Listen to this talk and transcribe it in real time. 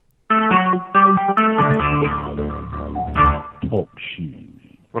Talk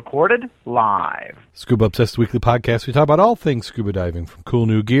recorded live. Scuba Obsessed Weekly Podcast. We talk about all things scuba diving, from cool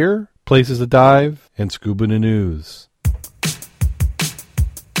new gear, places to dive, and scuba news.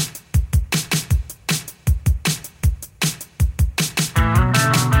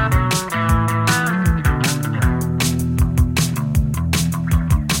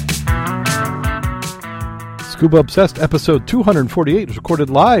 Scuba Obsessed episode 248 was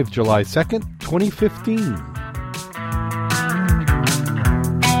recorded live July 2nd, 2015.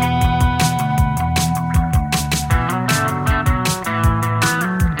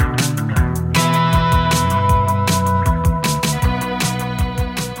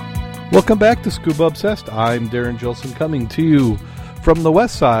 Welcome back to Scuba Obsessed. I'm Darrin Gilson, coming to you from the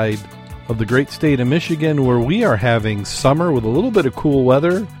west side of the great state of Michigan, where we are having summer with a little bit of cool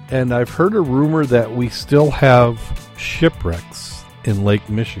weather, and I've heard a rumor that we still have shipwrecks in Lake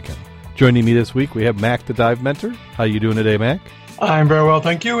Michigan. Joining me this week, we have Mack, the dive mentor. How you doing today, Mack? I'm very well,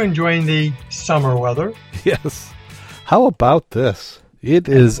 thank you. Enjoying the summer weather. Yes. How about this? It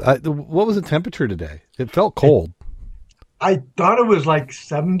is, what was the temperature today? It felt cold. I thought it was like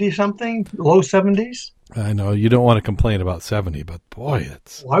 70-something, low 70s. I know, you don't want to complain about 70, but boy,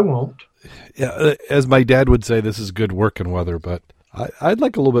 it's... Well, I won't. Yeah, as my dad would say, this is good working weather, but I'd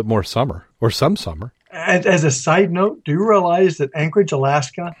like a little bit more summer, or some summer. As a side note, do you realize that Anchorage,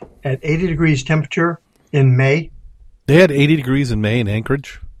 Alaska had 80 degrees temperature in May? They had 80 degrees in May in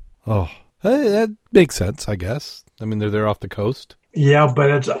Anchorage? Oh, that makes sense, I guess. I mean, they're there off the coast. Yeah,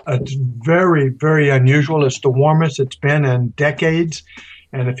 but it's very, very unusual. It's the warmest it's been in decades.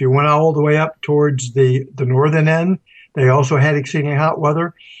 And if you went all the way up towards the northern end, they also had exceedingly hot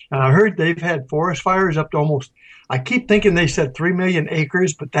weather. And I heard they've had forest fires up to almost, I keep thinking they said 3 million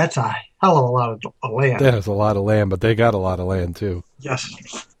acres, but that's a hell of a lot of land. That is a lot of land, but they got a lot of land too.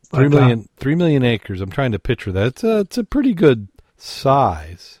 Yes. 3 million acres. I'm trying to picture that. It's a pretty good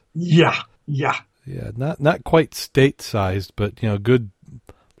size. Yeah. Yeah, not quite state-sized, but, good,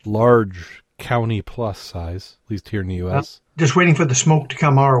 large county plus size, at least here in the U.S. Just waiting for the smoke to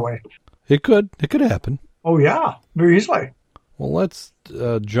come our way. It could happen. Oh, yeah, very easily. Well, let's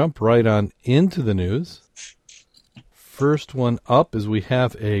jump right on into the news. First one up is we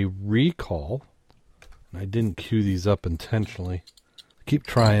have a recall. I didn't cue these up intentionally. Keep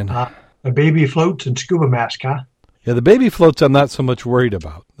trying. The baby floats and scuba mask, huh? Yeah, the baby floats I'm not so much worried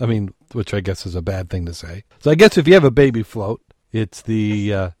about. I mean, which I guess is a bad thing to say. So I guess if you have a baby float, it's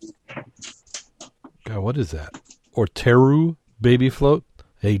the, God, what is that? Orteru baby float.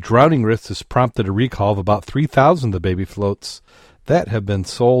 A drowning risk has prompted a recall of about 3,000 of the baby floats that have been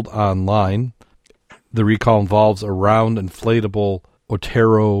sold online. The recall involves a round inflatable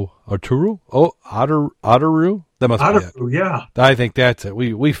Otteru? Oh, Otteru? That must be it. Yeah. I think that's it.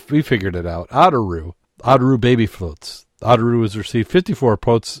 We figured it out. Otteru baby floats. Otteru has received 54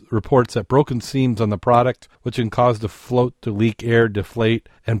 reports that broken seams on the product, which can cause the float to leak air, deflate,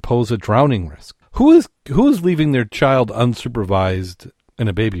 and pose a drowning risk. Who is leaving their child unsupervised in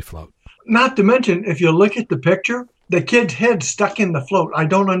a baby float? Not to mention, if you look at the picture, the kid's head stuck in the float. I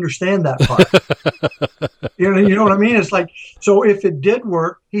don't understand that part. You know what I mean? It's like, so if it did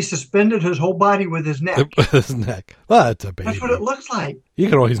work, he suspended his whole body with his neck. His neck. Well, that's a baby. That's what it looks like. You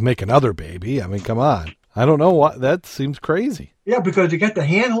can always make another baby. I mean, come on. I don't know what. That seems crazy. Yeah, because you got the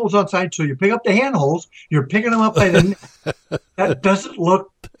handholds on side, so you pick up the handholds, you're picking them up by the neck. That doesn't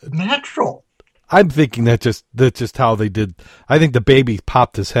look natural. I'm thinking that's just how they did. I think the baby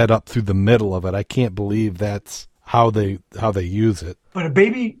popped his head up through the middle of it. I can't believe that's how they use it. But a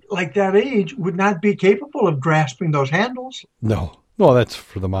baby like that age would not be capable of grasping those handles. No. Well, that's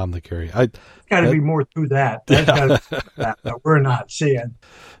for the mom to carry. Got to be more to that. There's got to be that we're not seeing.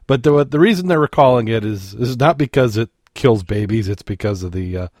 But the reason they're recalling it is not because it kills babies. It's because of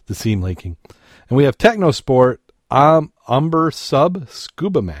the seam leaking. And we have Technosport Umber Sub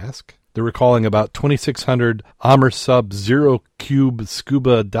Scuba Mask. They're recalling about 2,600 Umber Sub Zero Cube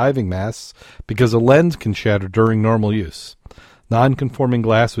Scuba diving masks because a lens can shatter during normal use. Non-conforming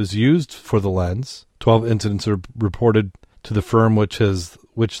glass was used for the lens. 12 incidents are reported to the firm which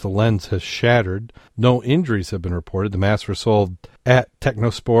the lens has shattered. No injuries have been reported. The masks were sold at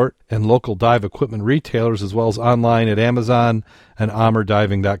Technosport and local dive equipment retailers, as well as online at Amazon and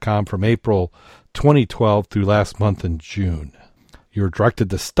AmberDiving.com from April 2012 through last month in June. You're directed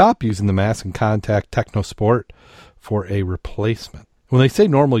to stop using the mask and contact Technosport for a replacement. When they say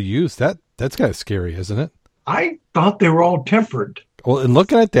normal use, that's kind of scary, isn't it? I thought they were all tempered. Well, and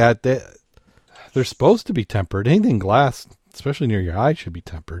looking at that, they're supposed to be tempered. Anything glass, especially near your eye, should be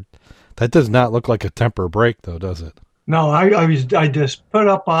tempered. That does not look like a temper break, though, does it? No, I just put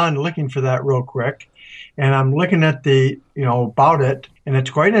up on looking for that real quick, and I'm looking at about it, and it's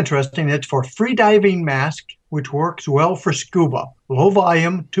quite interesting. It's for free diving mask, which works well for scuba, low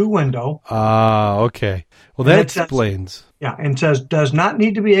volume, 2-window. Ah, okay. Well, that explains. Yeah, and says does not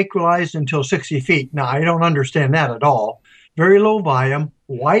need to be equalized until 60 feet. Now, I don't understand that at all. Very low volume,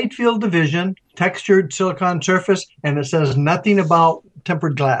 wide field of vision, textured silicone surface, and it says nothing about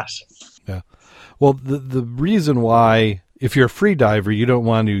tempered glass. Yeah. Well, the reason why, if you're a free diver, you don't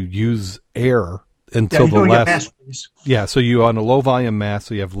want to use air until the last. Yeah, so you on a low volume mask,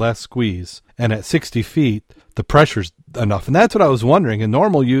 so you have less squeeze, and at 60 feet, the pressure's enough. And that's what I was wondering. In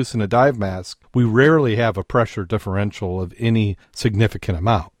normal use in a dive mask, we rarely have a pressure differential of any significant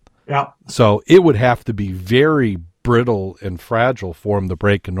amount. Yeah. So it would have to be very brittle and fragile for them to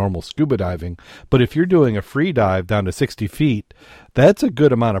break in normal scuba diving. But if you're doing a free dive down to 60 feet, that's a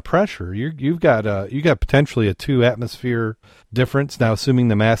good amount of pressure. You've got potentially a 2 atmosphere difference. Now, assuming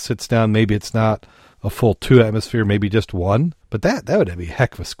the mask sits down, maybe it's not a full 2 atmosphere, maybe just 1. But that would be a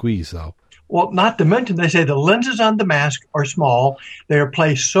heck of a squeeze, though. Well, not to mention, they say the lenses on the mask are small. They are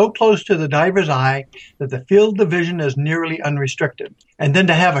placed so close to the diver's eye that the field of vision is nearly unrestricted. And then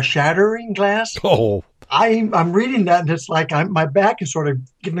to have a shattering glass. Oh. I'm reading that, and it's like my back is sort of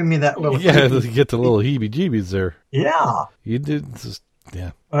giving me that little. Yeah, you get the little heebie-jeebies there. Yeah. You did.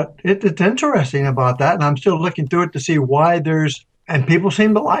 Yeah. But it's interesting about that, and I'm still looking through it to see why there's. And people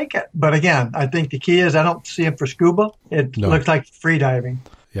seem to like it. But again, I think the key is I don't see it for scuba. It looks like free diving.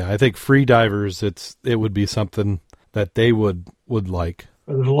 Yeah, I think free divers, it would be something that they would like.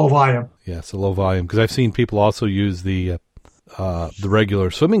 There's a low volume. Yeah, it's a low volume. Because I've seen people also use the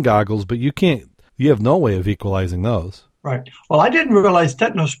regular swimming goggles, but you have no way of equalizing those. Right. Well, I didn't realize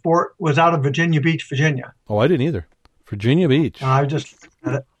Technosport was out of Virginia Beach, Virginia. Oh, I didn't either. Virginia Beach. I just looked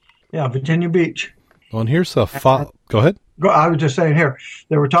at it. Yeah, Virginia Beach. Well, and here's a go ahead. I was just saying here,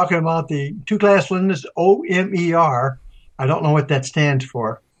 they were talking about the 2-class lenses, OMER. I don't know what that stands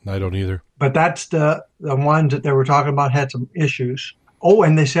for. I don't either. But that's the ones that they were talking about had some issues. Oh,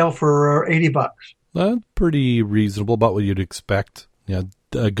 and they sell for $80. Pretty reasonable, about what you'd expect. Yeah,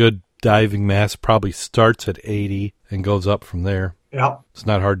 a good diving mask probably starts at 80 and goes up from there. Yeah. It's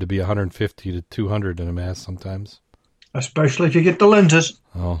not hard to be 150 to 200 in a mask sometimes. Especially if you get the lenses.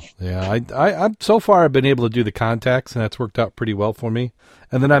 Oh, yeah. I so far I've been able to do the contacts, and that's worked out pretty well for me.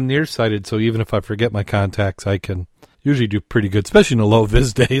 And then I'm nearsighted, so even if I forget my contacts, I can usually do pretty good, especially in the low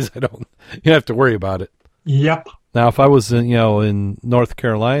vis days. You don't have to worry about it. Yep. Now, if I was in North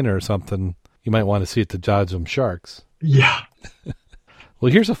Carolina or something, you might want to see it to dodge some sharks. Yeah.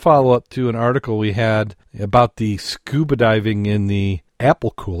 Well, here's a follow-up to an article we had about the scuba diving in the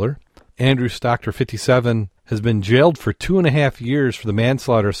Apple cooler. Andrew Stockter, 57, has been jailed for 2.5 years for the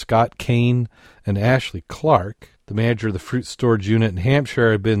manslaughter of Scott Kane and Ashley Clark. The manager of the fruit storage unit in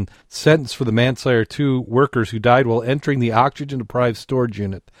Hampshire had been sentenced for the manslaughter of 2 workers who died while entering the oxygen-deprived storage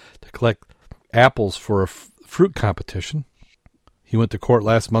unit to collect apples for a fruit competition. He went to court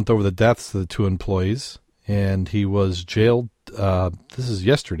last month over the deaths of the 2 employees, and he was jailed. This is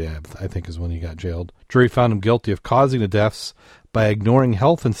yesterday, I think, is when he got jailed. Jury found him guilty of causing the deaths by ignoring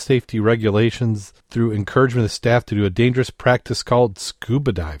health and safety regulations through encouragement of staff to do a dangerous practice called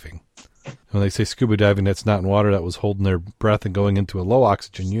scuba diving. When they say scuba diving, that's not in water. That was holding their breath and going into a low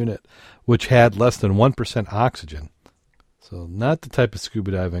oxygen unit, which had less than 1% oxygen. So not the type of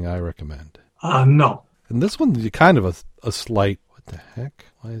scuba diving I recommend. No. And this one, kind of a slight, what the heck?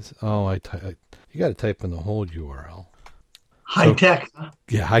 Why is, you got to type in the whole URL. High tech.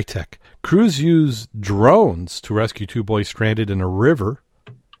 Yeah, high tech. Crews use drones to rescue 2 boys stranded in a river.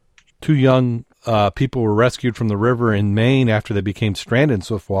 2 young people were rescued from the river in Maine after they became stranded in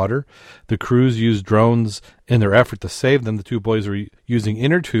swift water. The crews used drones in their effort to save them. The 2 boys were using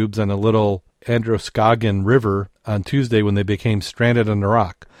inner tubes on a little Androscoggin River on Tuesday when they became stranded on a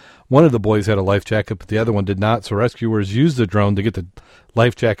rock. One of the boys had a life jacket, but the other one did not, so rescuers used the drone to get the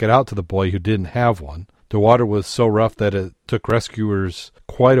life jacket out to the boy who didn't have one. The water was so rough that it took rescuers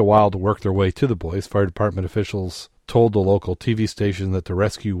quite a while to work their way to the boys. Fire department officials told the local TV station that the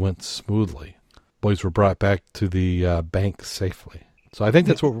rescue went smoothly. Boys were brought back to the bank safely. So I think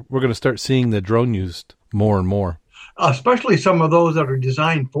that's what we're going to start seeing the drone used more and more. Especially some of those that are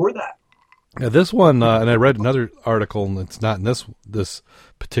designed for that. Now this one, and I read another article, and it's not in this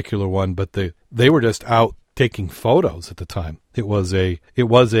particular one, but they were just out taking photos at the time. It was I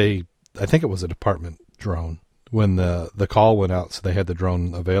think it was a department drone when the call went out, so they had the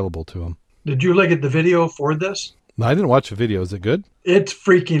drone available to them. Did you look at the video for this? No, I didn't watch the video. Is it good? It's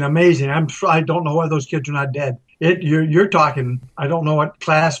freaking amazing. I don't know why those kids are not dead. You're talking, I don't know what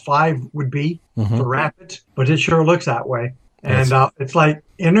class 5 would be for rapids, but it sure looks that way. And it's like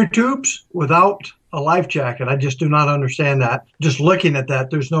inner tubes without a life jacket. I just do not understand that. Just looking at that,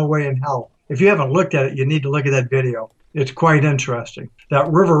 there's no way in hell. If you haven't looked at it, you need to look at that video. It's quite interesting.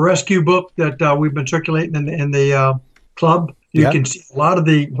 That river rescue book that we've been circulating in the club, you can see a lot of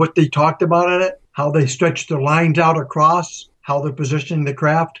what they talked about in it, how they stretched their lines out across, how they're positioning the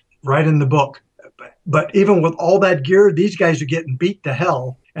craft, right in the book. But even with all that gear, these guys are getting beat to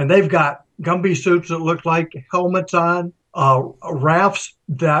hell. And they've got Gumby suits that look like helmets on, rafts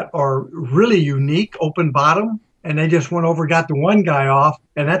that are really unique, open bottom. And they just went over, got the one guy off,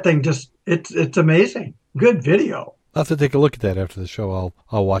 and that thing it's amazing. Good video. I'll have to take a look at that after the show.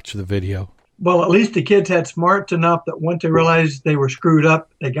 I'll watch the video. Well, at least the kids had smarts enough that once they realized they were screwed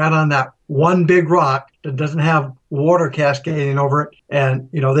up, they got on that one big rock that doesn't have water cascading over it. And,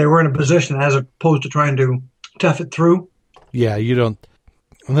 they were in a position as opposed to trying to tough it through. Yeah, you don't.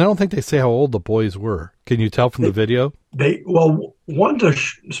 And I don't think they say how old the boys were. Can you tell from the video? One's a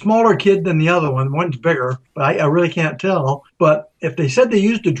smaller kid than the other one. One's bigger, but I really can't tell. But if they said they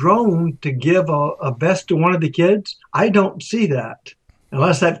used a drone to give a vest to one of the kids, I don't see that.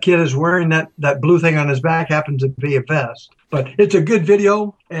 Unless that kid is wearing that blue thing on his back happens to be a vest. But it's a good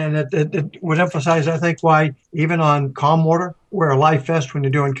video, and it would emphasize, I think, why even on calm water, wear a life vest when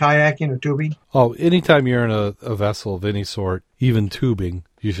you're doing kayaking or tubing. Oh, anytime you're in a vessel of any sort, even tubing,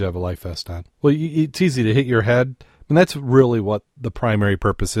 you should have a life vest on. Well, it's easy to hit your head. And that's really what the primary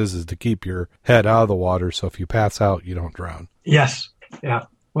purpose is to keep your head out of the water. So if you pass out, you don't drown. Yes. Yeah.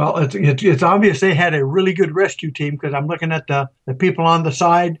 Well, it's obvious they had a really good rescue team because I'm looking at the people on the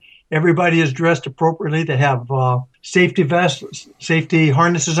side. Everybody is dressed appropriately. They have safety vests, safety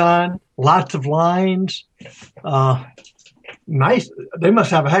harnesses on, lots of lines. Nice. They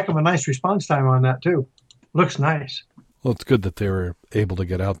must have a heck of a nice response time on that, too. Looks nice. Well, it's good that they were able to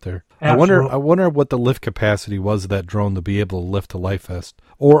get out there. Absolutely. I wonder what the lift capacity was of that drone to be able to lift a life vest.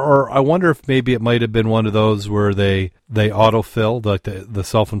 Or I wonder if maybe it might have been one of those where they autofill, like the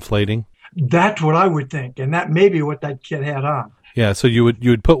self-inflating. That's what I would think, and that may be what that kid had on. Yeah, so you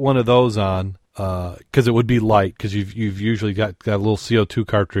would put one of those on because it would be light because you've usually got a little CO2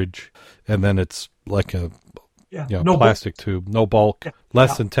 cartridge, and then it's like a no plastic tube, no bulk,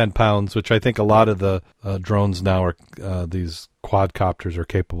 less than 10 pounds, which I think a lot of the drones now are these quadcopters are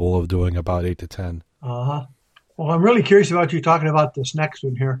capable of doing about 8 to 10. Uh-huh. Well, I'm really curious about you talking about this next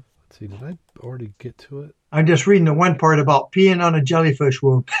one here. Let's see, did I already get to it? I'm just reading the one part about peeing on a jellyfish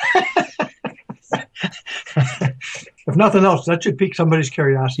wound. If nothing else, that should pique somebody's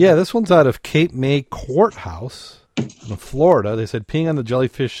curiosity. Yeah, this one's out of Cape May Courthouse in Florida. They said peeing on the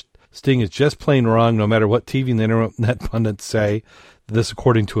jellyfish sting is just plain wrong, no matter what TV and the internet pundits say. This,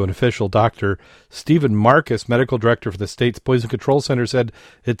 according to an official doctor. Stephen Marcus, medical director for the state's Poison Control Center, said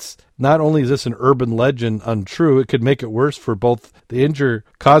it's not only is this an urban legend untrue, it could make it worse for both the injury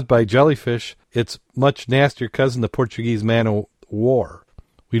caused by jellyfish. It's much nastier cousin, the Portuguese man-o-war.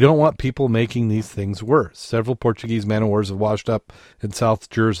 We don't want people making these things worse. Several Portuguese man-o-wars have washed up in South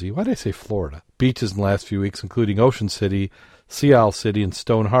Jersey. Why did I say Florida? Beaches in the last few weeks, including Ocean City, Sea Isle City, and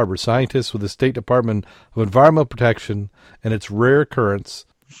Stone Harbor. Scientists with the State Department of Environmental Protection and its rare occurrence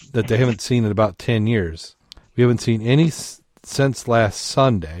that they haven't seen in about 10 years. We haven't seen any since last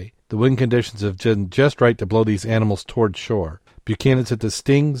Sunday. The wind conditions have been just right to blow these animals toward shore. Buchanan said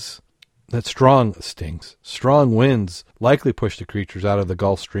strong winds likely push the creatures out of the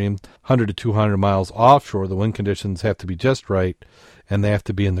Gulf Stream 100 to 200 miles offshore. The wind conditions have to be just right, and they have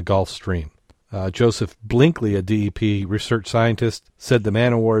to be in the Gulf Stream. Joseph Blinkley, a DEP research scientist, said the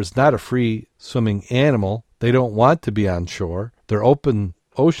man-o-war is not a free-swimming animal. They don't want to be on shore. They're open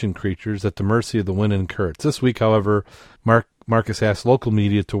ocean creatures at the mercy of the wind and currents. This week, however, Marcus asked local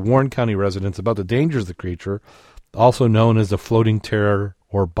media to warn county residents about the dangers of the creature, also known as the floating terror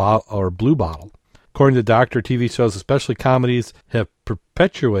or blue bottle. According to the doctor, TV shows, especially comedies, have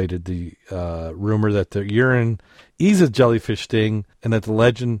perpetuated the rumor that the urine eases jellyfish sting and that the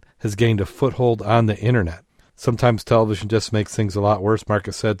legend has gained a foothold on the internet. Sometimes television just makes things a lot worse,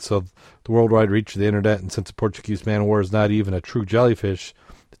 Marcus said, so the worldwide reach of the internet, and since the Portuguese man-o-war is not even a true jellyfish,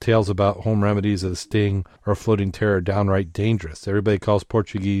 the tales about home remedies of the sting or floating terror are downright dangerous. Everybody calls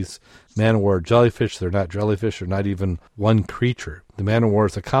Portuguese man-o-war jellyfish. They're not jellyfish. They're not even one creature. The man-o-war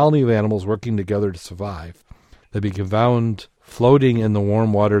is a colony of animals working together to survive. They become found floating in the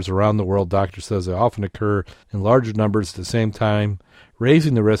warm waters around the world. Doctor says they often occur in larger numbers at the same time,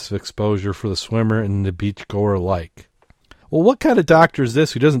 raising the risk of exposure for the swimmer and the beachgoer alike. Well, what kind of doctor is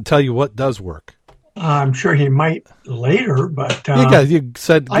this who doesn't tell you what does work? I'm sure he might later, but you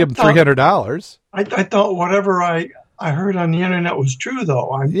said give him $300. I thought whatever I heard on the internet was true,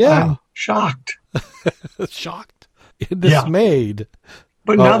 though. I'm shocked. Shocked. Dismayed.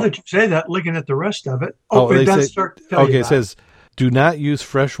 But now that you say that, looking at the rest of it, it does start to tell you that. It says, do not use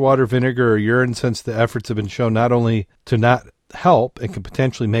freshwater vinegar or urine since the efforts have been shown not only to not help, it can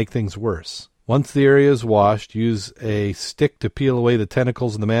potentially make things worse. Once the area is washed, use a stick to peel away the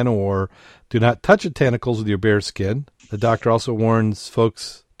tentacles in the man-o-war. Do not touch the tentacles with your bare skin. The doctor also warns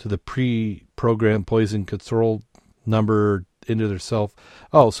folks to the pre-programmed poison control number into their self.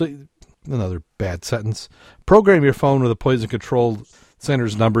 Oh, so another bad sentence. Program your phone with a poison control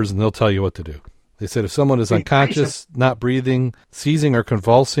center's numbers, and they'll tell you what to do. They said if someone is unconscious, not breathing, seizing, or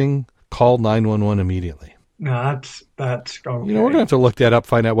convulsing, call 911 immediately. No, that's okay. We're going to have to look that up,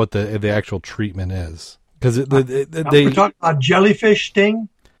 find out what the actual treatment is. Because we're talking about jellyfish sting?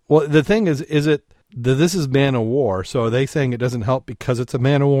 Well, the thing is this is man-o-war, so are they saying it doesn't help because it's a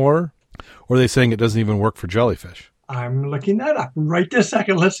man-o-war? Or are they saying it doesn't even work for jellyfish? I'm looking that up right this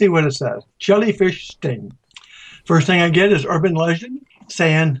second. Let's see what it says. Jellyfish sting. First thing I get is urban legend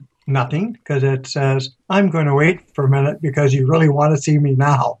saying nothing, because it says, I'm going to wait for a minute because you really want to see me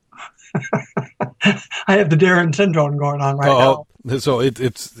now. I have the Darrin syndrome going on now. So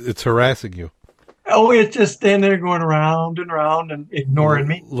it's harassing you. Oh, it's just standing there going around and around and ignoring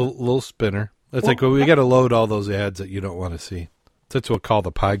me. Little spinner. It's like, we got to load all those ads that you don't want to see. That's what we'll call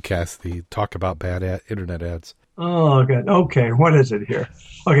the podcast, the talk about bad internet ads. Oh, good. Okay, what is it here?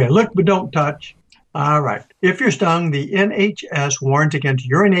 Okay, look but don't touch. All right. If you're stung, the NHS warns against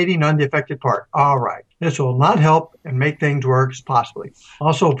urinating on the affected part. All right. This will not help and make things worse, possibly.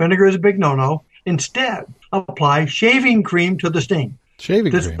 Also, vinegar is a big no-no. Instead, apply shaving cream to the sting.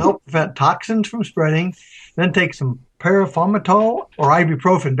 This will help prevent toxins from spreading. Then take some paracetamol or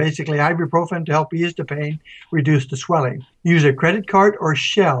ibuprofen, basically ibuprofen, to help ease the pain, reduce the swelling. Use a credit card or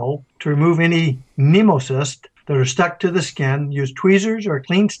shell to remove any pneumocysts that are stuck to the skin. Use tweezers or a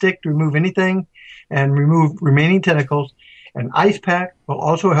clean stick to remove anything and remove remaining tentacles. An ice pack will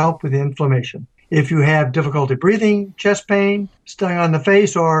also help with the inflammation. If you have difficulty breathing, chest pain, stung on the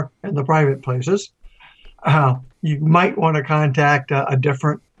face or in the private places, you might want to contact a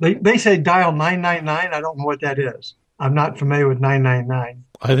different... They say dial 999. I don't know what that is. I'm not familiar with 999.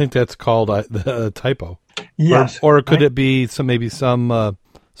 I think that's called a typo. Yes. Or could it be maybe some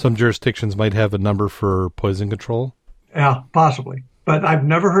jurisdictions might have a number for poison control? Yeah, possibly. But I've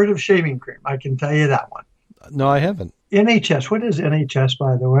never heard of shaving cream. I can tell you that one. No, I haven't. NHS. What is NHS,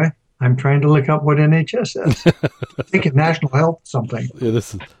 by the way? I'm trying to look up what NHS is. I think it's National Health something. Yeah,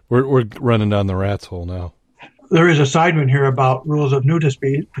 we're running down the rat's hole now. There is a side one here about rules of nudist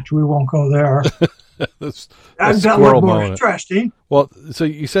speech, which we won't go there. That's that looked more interesting. Well, so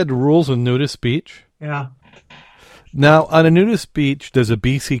you said rules of nudist speech? Yeah. Now, on a nudist beach, does a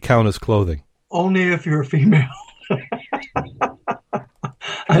BC count as clothing? Only if you're a female.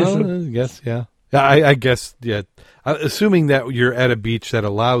 I guess, yeah. I guess, yeah. Assuming that you're at a beach that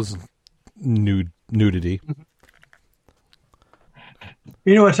allows nudity.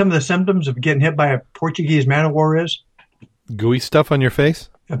 You know what some of the symptoms of getting hit by a Portuguese man-o-war is? Gooey stuff on your face?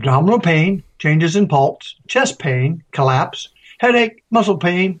 Abdominal pain, changes in pulse, chest pain, collapse, headache, muscle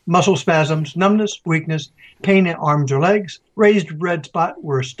pain, muscle spasms, numbness, weakness, pain in arms or legs, raised red spot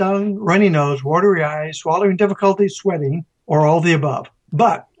where stung, runny nose, watery eyes, swallowing difficulty, sweating, or all the above.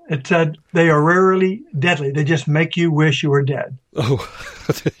 But it said they are rarely deadly. They just make you wish you were dead. Oh,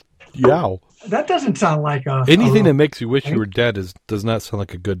 yow. That doesn't sound like anything that makes you wish you were dead does not sound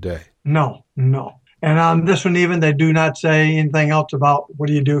like a good day. No. And on this one, even, they do not say anything else about what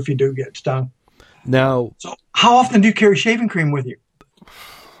do you do if you do get stung. Now, so how often do you carry shaving cream with you?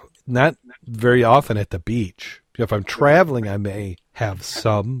 Not very often at the beach. If I'm traveling, I may have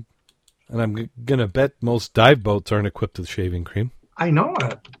some. And I'm going to bet most dive boats aren't equipped with shaving cream. I know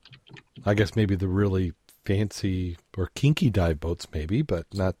it. I guess maybe the really fancy or kinky dive boats maybe, but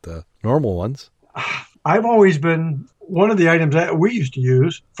not the normal ones. I've always been, one of the items that we used to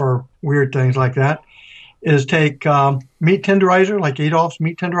use for weird things like that is take meat tenderizer, like Adolph's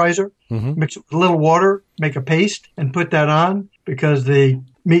meat tenderizer, mix it with a little water, make a paste, and put that on, because the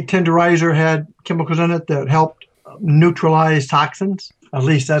meat tenderizer had chemicals in it that helped neutralize toxins. At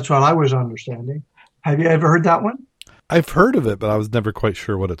least that's what I was understanding. Have you ever heard that one? I've heard of it, but I was never quite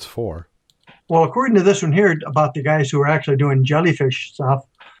sure what it's for. Well, according to this one here about the guys who are actually doing jellyfish stuff,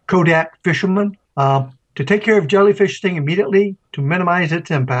 Kodak fishermen, to take care of jellyfish sting immediately to minimize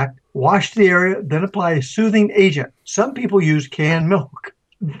its impact, wash the area, then apply a soothing agent. Some people use canned milk.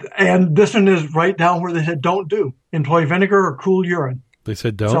 And this one is right down where they said don't do. Employ vinegar or cool urine. They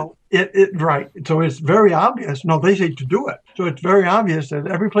said don't? So right. So it's very obvious. No, they say to do it. So it's very obvious that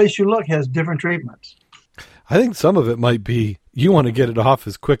every place you look has different treatments. I think some of it might be you want to get it off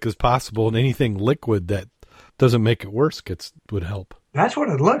as quick as possible, and anything liquid that doesn't make it worse would help. That's what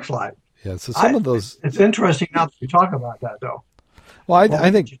it looks like. Yeah, so some of those... It's interesting now that you talk about that, though. Well, I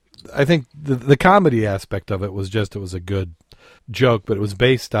think the comedy aspect of it was just, it was a good joke, but it was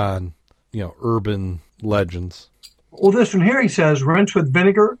based on, urban legends. Well, this one here, he says, rinse with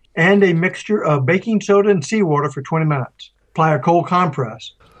vinegar and a mixture of baking soda and seawater for 20 minutes. Apply a cold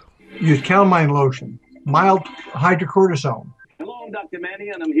compress. Use calamine lotion. Mild hydrocortisone. Hello, I'm Dr. Manny,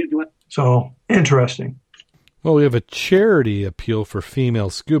 and I'm here to... So, interesting. Well, we have a charity appeal for female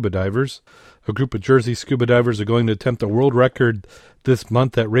scuba divers. A group of Jersey scuba divers are going to attempt a world record this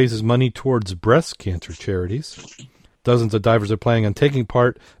month that raises money towards breast cancer charities. Dozens of divers are planning on taking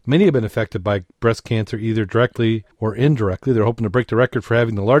part. Many have been affected by breast cancer, either directly or indirectly. They're hoping to break the record for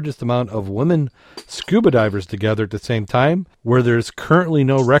having the largest amount of women scuba divers together at the same time, where there's currently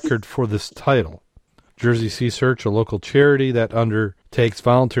no record for this title. Jersey Sea Search, a local charity that undertakes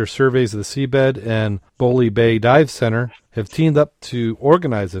volunteer surveys of the seabed, and Bowley Bay Dive Center have teamed up to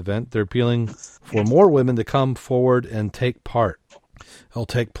organize the event. They're appealing for more women to come forward and take part. It'll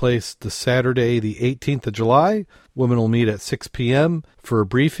take place the Saturday, the 18th of July. Women will meet at 6 p.m. for a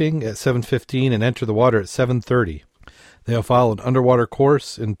briefing at 7:15 and enter the water at 7:30. They'll follow an underwater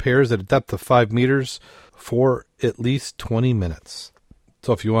course in pairs at a depth of 5 meters for at least 20 minutes.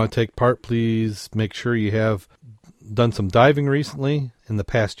 So if you want to take part, please make sure you have done some diving recently in the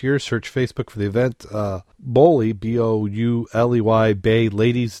past year. Search Facebook for the event, Bowley, Bouley, Bay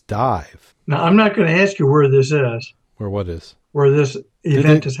Ladies Dive. Now, I'm not going to ask you where this is. Where what is? Where this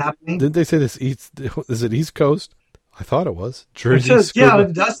event is happening. Didn't they say this is it East Coast? I thought it was. Jersey.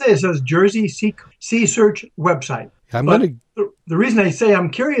 It does say it says Jersey Sea Search website. The reason I say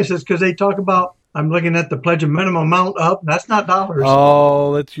I'm curious is because they talk about, I'm looking at the pledge of minimum amount up. That's not dollars.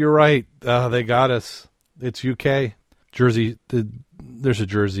 Oh, you're right. They got us. It's UK. Jersey. There's a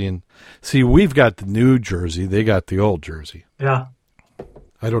Jersey. And see, we've got the new Jersey. They got the old Jersey. Yeah.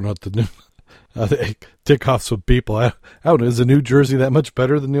 I don't know what the new... they tick off some people. I don't know. Is the new Jersey that much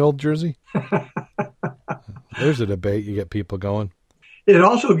better than the old Jersey? There's a debate. You get people going. It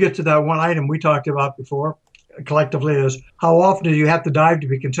also gets to that one item we talked about before collectively is how often do you have to dive to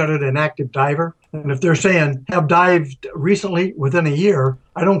be considered an active diver? And if they're saying have dived recently within a year,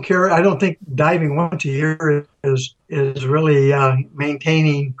 I don't care. I don't think diving once a year is really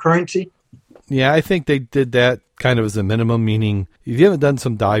maintaining currency. Yeah, I think they did that kind of as a minimum, meaning if you haven't done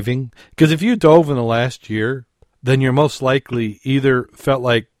some diving, because if you dove in the last year, then you're most likely either felt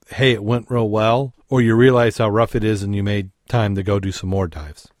like, hey, it went real well, or you realize how rough it is and you made time to go do some more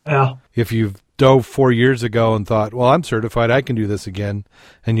dives. Yeah. If you've dove 4 years ago and thought, well, I'm certified, I can do this again,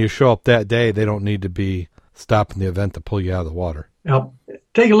 and you show up that day, they don't need to be stopping the event to pull you out of the water. Yep.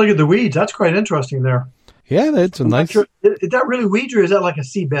 Take a look at the weeds. That's quite interesting there. Yeah, that's a nice... Sure. Is that really weeds or is that like a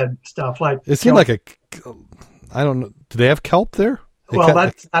seabed stuff? Like it seemed like I don't know. Do they have kelp there?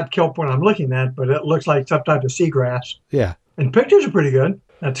 That's not kelp what I'm looking at, but it looks like some type of seagrass. Yeah. And pictures are pretty good.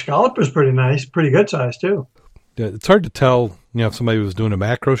 That scallop is pretty nice, pretty good size too. Yeah, it's hard to tell, if somebody was doing a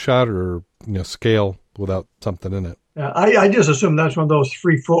macro shot or, scale without something in it. Yeah, I just assume that's one of those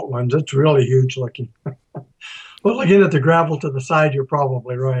 3-foot ones. It's really huge looking. But looking at the gravel to the side, you're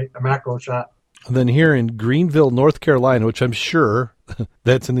probably right. A macro shot. And then here in Greenville, North Carolina, which I'm sure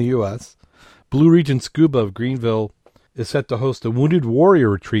that's in the U.S., Blue Region Scuba of Greenville is set to host a Wounded Warrior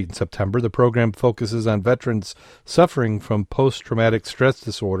Retreat in September. The program focuses on veterans suffering from post-traumatic stress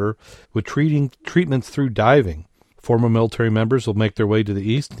disorder with treatments through diving. Former military members will make their way to the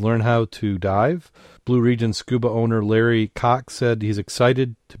east and learn how to dive. Blue Region Scuba owner Larry Cox said he's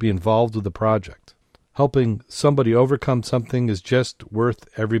excited to be involved with the project. Helping somebody overcome something is just worth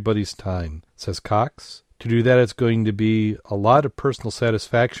everybody's time, says Cox. To do that, it's going to be a lot of personal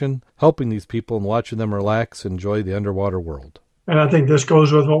satisfaction, helping these people and watching them relax and enjoy the underwater world. And I think this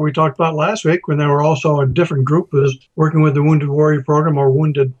goes with what we talked about last week when they were also a different group was working with the Wounded Warrior Program or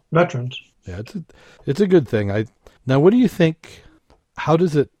wounded veterans. Yeah, it's a good thing. Now, what do you think? How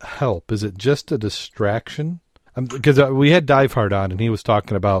does it help? Is it just a distraction? Because we had Dive Hard on, and he was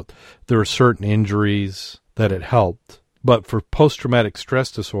talking about there were certain injuries that it helped. But for post-traumatic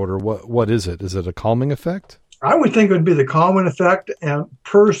stress disorder, what is it? Is it a calming effect? I would think it would be the calming effect and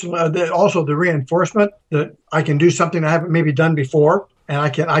also the reinforcement that I can do something I haven't maybe done before, and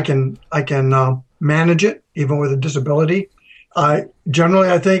I can manage it even with a disability. Generally,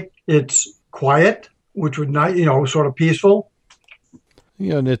 I think it's quiet, which would not sort of peaceful.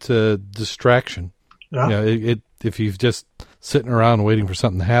 And it's a distraction. Yeah. If you've just sitting around waiting for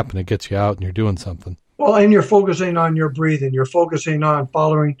something to happen. It gets you out and you're doing something. Well, and you're focusing on your breathing. You're focusing on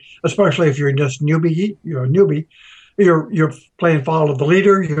following, especially if you're just you're a newbie. You're playing follow the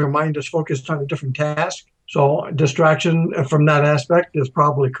leader. Your mind is focused on a different task. So distraction from that aspect is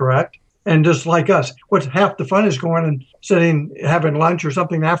probably correct. And just like us, what's half the fun is going and sitting, having lunch or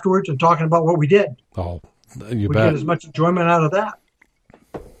something afterwards and talking about what we did. Oh, we get as much enjoyment out of that.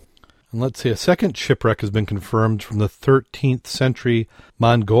 And let's see, a second shipwreck has been confirmed from the 13th century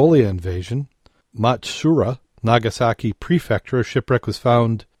Mongolia invasion. Matsura, Nagasaki Prefecture, a shipwreck was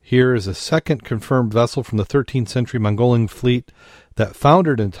found here as a second confirmed vessel from the 13th century Mongolian fleet that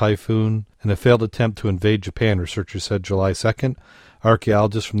foundered in typhoon in a failed attempt to invade Japan, researchers said July 2nd.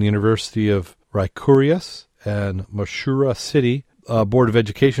 Archaeologists from the University of Rykurias and Matsura City Board of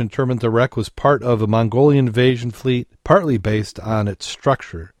Education determined the wreck was part of a Mongolian invasion fleet, partly based on its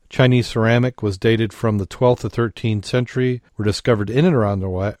structure. Chinese ceramic was dated from the 12th to 13th century, were discovered in and around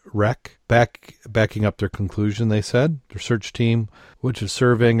the wreck, backing up their conclusion, they said. The research team, which is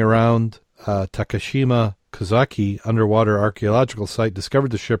surveying around Takashima Kozaki underwater archaeological site,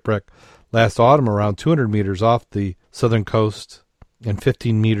 discovered the shipwreck last autumn around 200 meters off the southern coast and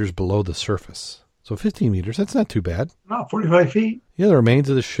 15 meters below the surface. So 15 meters, that's not too bad. Not 45 feet. Yeah, the remains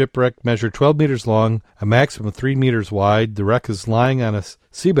of the shipwreck measure 12 meters long, a maximum of 3 meters wide. The wreck is lying on a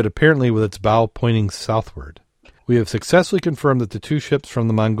seabed, apparently with its bow pointing southward. We have successfully confirmed that the two ships from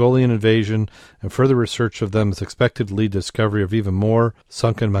the Mongolian invasion and further research of them is expected to lead to discovery of even more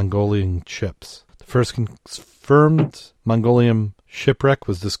sunken Mongolian ships. The first confirmed Mongolian shipwreck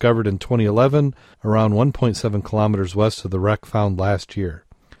was discovered in 2011, around 1.7 kilometers west of the wreck found last year.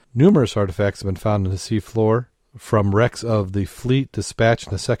 Numerous artifacts have been found in the seafloor, from wrecks of the fleet dispatched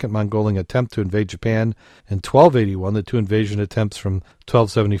in the second Mongolian attempt to invade Japan in 1281. The two invasion attempts from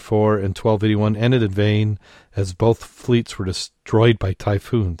 1274 and 1281 ended in vain, as both fleets were destroyed by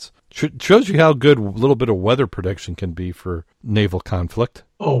typhoons. Shows you how good a little bit of weather prediction can be for naval conflict.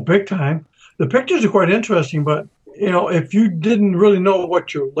 Oh, big time. The pictures are quite interesting, but, if you didn't really know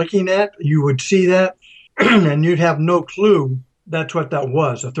what you're looking at, you would see that, and you'd have no clue that's what that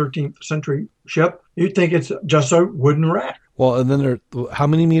was, a 13th century ship. You'd think it's just a wooden wreck. Well, and then how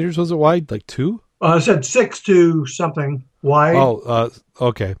many meters was it wide? Like 2? I said 6 to something wide. Oh,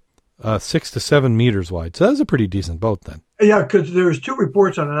 okay. 6 to 7 meters wide. So that was a pretty decent boat then. Yeah, because there's 2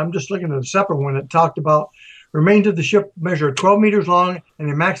 reports on it. I'm just looking at a separate one that talked about remains of the ship measure 12 meters long and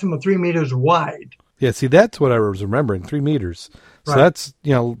a maximum of 3 meters wide. Yeah, see, that's what I was remembering, 3 meters. So right. That's,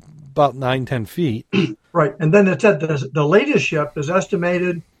 about 9-10 feet. Right. And then it said the latest ship is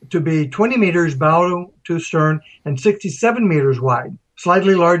estimated to be 20 meters bow to stern and 67 meters wide,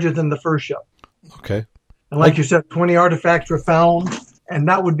 slightly larger than the first ship. Okay. And like you said, 20 artifacts were found, and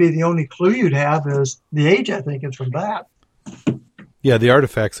that would be the only clue you'd have is the age, I think, is from that. Yeah, the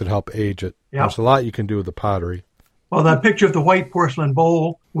artifacts would help age it. Yeah. There's a lot you can do with the pottery. Well, that picture of the white porcelain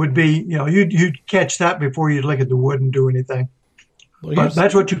bowl would be, you'd catch that before you'd look at the wood and do anything. Well, but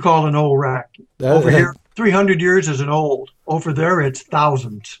that's what you call an old wreck. Over here, 300 years is an old. Over there, it's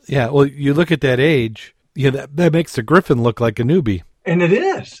thousands. Yeah, well, you look at that age, that makes the Griffin look like a newbie. And it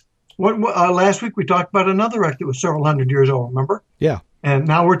is. Last week we talked about another wreck that was several hundred years old, remember? Yeah. And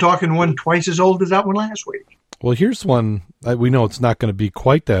now we're talking one twice as old as that one last week. Well, here's one. We know it's not going to be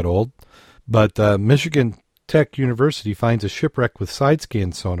quite that old, but Michigan Tech University finds a shipwreck with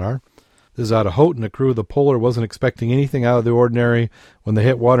side-scan sonar. This is out of Houghton. The crew of the Polar wasn't expecting anything out of the ordinary when they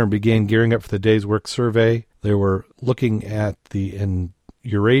hit water and began gearing up for the day's work survey. They were looking at the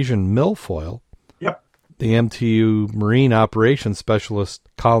Eurasian milfoil. Yep. The MTU Marine Operations Specialist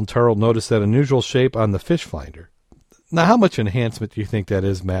Colin Turrell noticed that unusual shape on the fish finder. Now, how much enhancement do you think that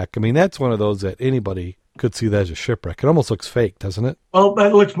is, Mac? I mean, that's one of those that anybody could see that as a shipwreck. It almost looks fake, doesn't it? Well,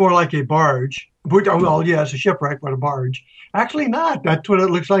 that looks more like a barge. Well, yeah, it's a shipwreck, but a barge. Actually not. That's what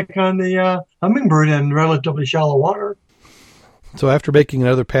it looks like on the Hummingbird in relatively shallow water. So after making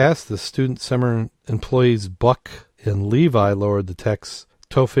another pass, the student summer employees Buck and Levi lowered the tech's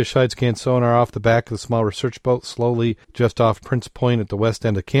towfish side-scan sonar off the back of the small research boat slowly just off Prince Point at the west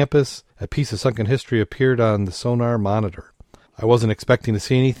end of campus. A piece of sunken history appeared on the sonar monitor. I wasn't expecting to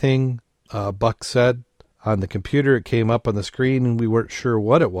see anything, Buck said. On the computer, it came up on the screen, and we weren't sure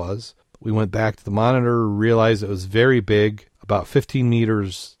what it was. We went back to the monitor, realized it was very big, about 15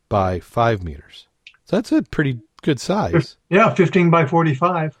 meters by 5 meters. So that's a pretty good size. Yeah, 15 by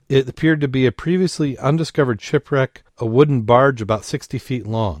 45. It appeared to be a previously undiscovered shipwreck, a wooden barge about 60 feet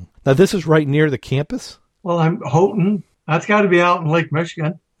long. Now, this is right near the campus? Well, I'm Houghton. That's got to be out in Lake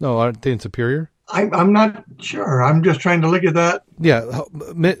Michigan. No, aren't they in Superior? I'm not sure. I'm just trying to look at that. Yeah,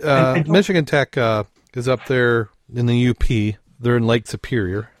 Michigan Tech is up there in the UP. They're in Lake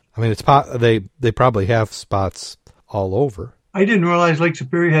Superior. I mean, they probably have spots all over. I didn't realize Lake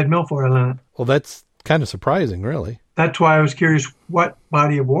Superior had milfoil in it. Well, that's kind of surprising, really. That's why I was curious, what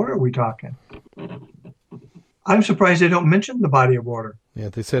body of water are we talking? I'm surprised they don't mention the body of water. Yeah,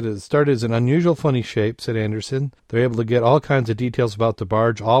 they said it started as an unusual, funny shape, said Anderson. They're able to get all kinds of details about the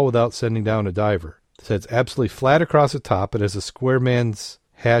barge, all without sending down a diver. They said it's absolutely flat across the top. It has a square man's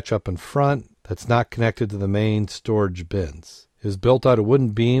hatch up in front that's not connected to the main storage bins. It was built out of wooden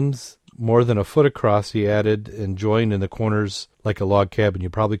beams, more than a foot across, he added, and joined in the corners like a log cabin.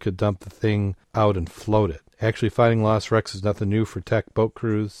 You probably could dump the thing out and float it. Actually, finding lost wrecks is nothing new for tech boat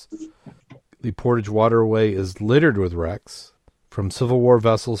crews. The Portage waterway is littered with wrecks, from Civil War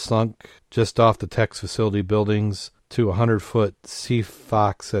vessels sunk just off the tech's facility buildings to a 100-foot Sea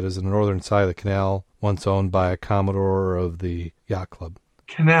Fox that is in the northern side of the canal, once owned by a Commodore of the Yacht Club.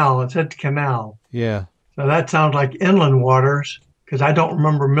 Canal, it said canal. Yeah. So that sounds like inland waters, because I don't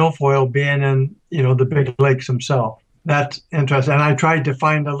remember milfoil being in, the big lakes themselves. That's interesting. And I tried to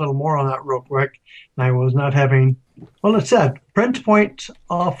find a little more on that real quick, and I was not having... Well, it said Prince Point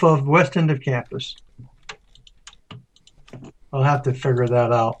off of west end of campus. I'll have to figure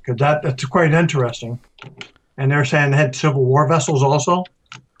that out, because that's quite interesting. And they're saying they had Civil War vessels also.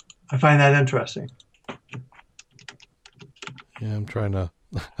 I find that interesting. Yeah, I'm trying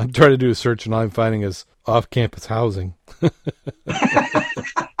to do a search, and all I'm finding is off-campus housing.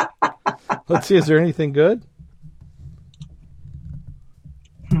 Let's see, is there anything good?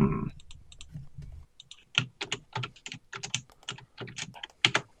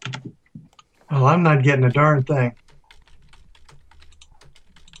 Well, I'm not getting a darn thing.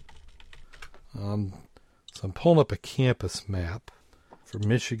 So I'm pulling up a campus map for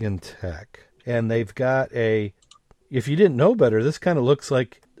Michigan Tech, and they've got if you didn't know better, this kind of looks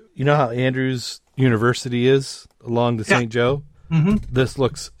like, how Andrews University is along the St. Joe? Mm-hmm. This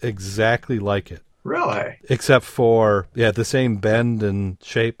looks exactly like it. Really? Except for, the same bend and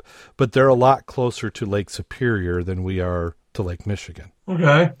shape, but they're a lot closer to Lake Superior than we are to Lake Michigan.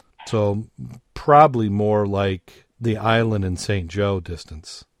 Okay. So probably more like the island in St. Joe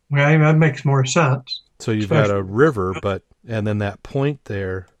distance. Okay, that makes more sense. So you've got a river, and then that point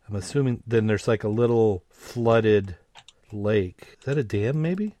there, I'm assuming then there's like a little flooded lake. Is that a dam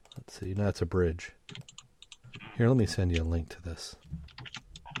maybe? Let's see. No, it's a bridge. Here, let me send you a link to this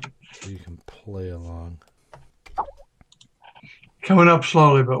so you can play along. Coming up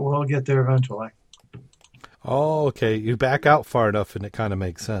slowly, but we'll get there eventually. Oh, okay. You back out far enough and it kind of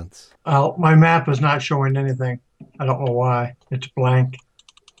makes sense. My map is not showing anything. I don't know why. It's blank.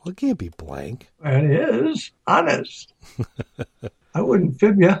 Well, it can't be blank. It is. Honest. I wouldn't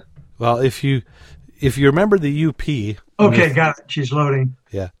fib you. Well, if you remember the UP... Okay, got it. She's loading.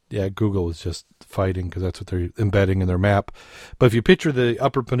 Yeah, Google is just fighting because that's what they're embedding in their map. But if you picture the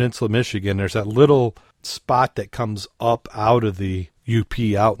Upper Peninsula of Michigan, there's that little spot that comes up out of the UP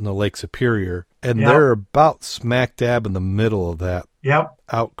out in the Lake Superior, and they're about smack dab in the middle of that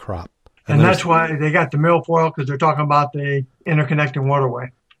outcrop. And that's why they got the milfoil, because they're talking about the interconnecting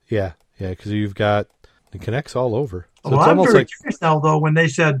waterway. Yeah, because you've got... It connects all over. So well, I'm very curious now, though, when they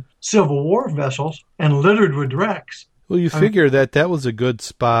said Civil War vessels and littered with wrecks. Well, you figure that was a good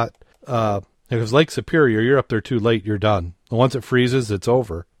spot. Because Lake Superior, you're up there too late, you're done. Once it freezes, it's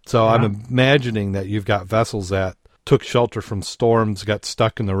over. So I'm imagining that you've got vessels that took shelter from storms, got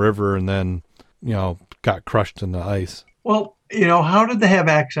stuck in the river, and then, got crushed in the ice. Well, how did they have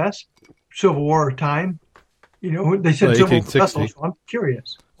access? Civil War time? They said Civil War vessels, so I'm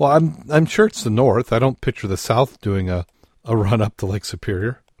curious. Well, I'm sure it's the North. I don't picture the South doing a run up to Lake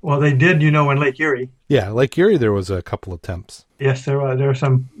Superior. Well, they did, in Lake Erie. Yeah, Lake Erie, there was a couple attempts. Yes, there were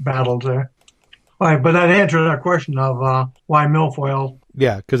some battles there. All right, but that answers our question of why milfoil.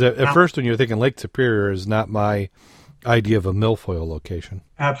 Yeah, because at first when you're thinking Lake Superior is not my idea of a milfoil location.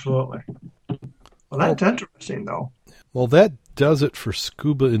 Absolutely. Well, that's interesting, though. Well, that does it for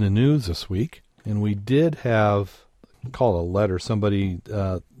Scuba in the News this week. And we did have... call it a letter. Somebody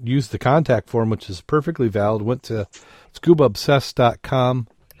used the contact form, which is perfectly valid, went to scubaobsessed.com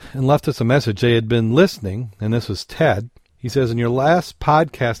and left us a message. They had been listening, and this was Ted. He says, in your last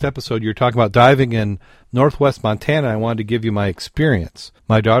podcast episode, you're talking about diving in northwest Montana. I wanted to give you my experience.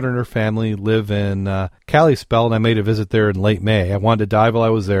 My daughter and her family live in Kalispell, and I made a visit there in late May. I wanted to dive while I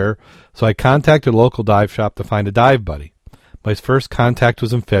was there, so I contacted a local dive shop to find a dive buddy. My first contact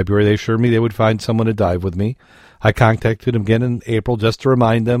was in February. They assured me they would find someone to dive with me. I contacted them again in April just to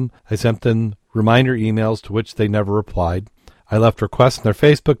remind them. I sent them reminder emails to which they never replied. I left requests on their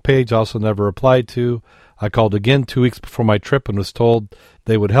Facebook page, also never replied to. I called again 2 weeks before my trip and was told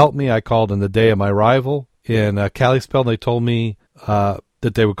they would help me. I called on the day of my arrival in Kalispell. They told me that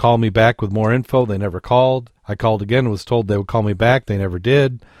they would call me back with more info. They never called. I called again and was told they would call me back. They never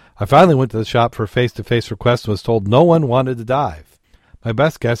did. I finally went to the shop for a face-to-face request and was told no one wanted to dive. My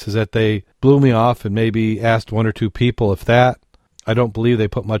best guess is that they blew me off and maybe asked one or two people, if that. I don't believe they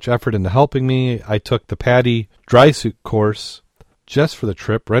put much effort into helping me. I took the PADI dry suit course just for the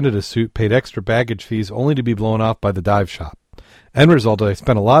trip, rented a suit, paid extra baggage fees only to be blown off by the dive shop. End result, I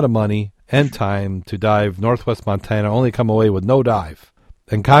spent a lot of money and time to dive Northwest Montana, only come away with no dive.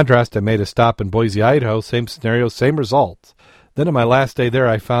 In contrast, I made a stop in Boise, Idaho, same scenario, same results. Then on my last day there,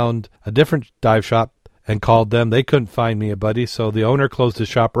 I found a different dive shop and called them. They couldn't find me a buddy, so the owner closed his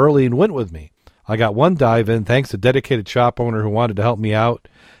shop early and went with me. I got one dive in thanks to a dedicated shop owner who wanted to help me out.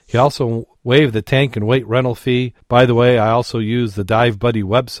 He also waived the tank and weight rental fee. By the way, I also used the Dive Buddy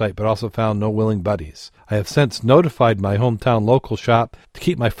website, but also found no willing buddies. I have since notified my hometown local shop to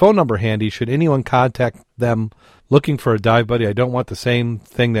keep my phone number handy should anyone contact them looking for a dive buddy. I don't want the same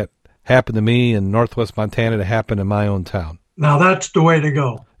thing that happened to me in Northwest Montana to happen in my own town. Now that's the way to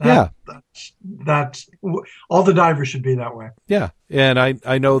go. Yeah. That's all the divers should be that way. Yeah. And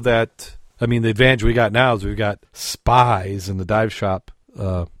I know that, I mean, the advantage we got now is we've got spies in the dive shop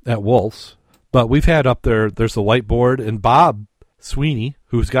at Wolf's. But we've had up there's the whiteboard, and Bob Sweeney,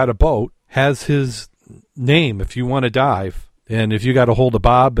 who's got a boat, has his name if you want to dive. And if you got a hold of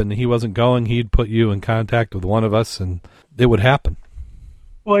Bob and he wasn't going, he'd put you in contact with one of us, and it would happen.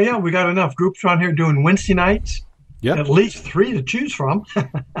 Well, yeah, we got enough groups around here doing Wednesday nights. Yep. At least 3 to choose from.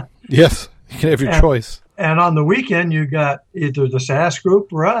 Yes, you can have your choice. And on the weekend, you got either the SAS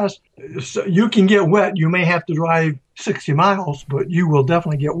group or us. So you can get wet. You may have to drive 60 miles, but you will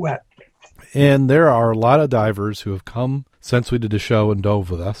definitely get wet. And there are a lot of divers who have come since we did the show and dove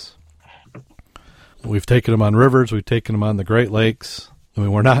with us. We've taken them on rivers. We've taken them on the Great Lakes. I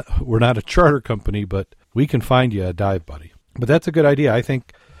mean, we're not a charter company, but we can find you a dive buddy. But that's a good idea. I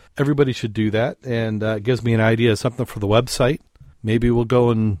think everybody should do that, and it gives me an idea of something for the website. Maybe we'll go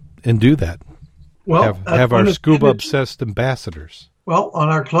and do that. Well, have our scuba-obsessed ambassadors. Well, on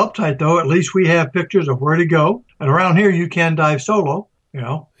our club site, though, at least we have pictures of where to go. And around here, you can dive solo, you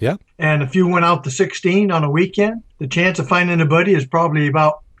know. Yeah. And if you went out to 16 on a weekend, the chance of finding a buddy is probably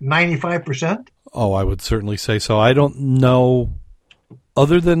about 95%. Oh, I would certainly say so. I don't know,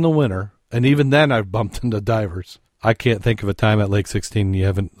 other than the winter, and even then I've bumped into divers. I can't think of a time at Lake 16 you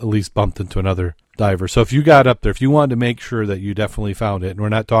haven't at least bumped into another diver. So if you got up there, if you wanted to make sure that you definitely found it, and we're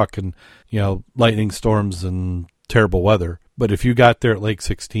not talking, lightning storms and terrible weather, but if you got there at Lake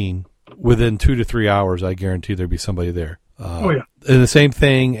 16, within 2 to 3 hours, I guarantee there'd be somebody there. Oh, yeah. And the same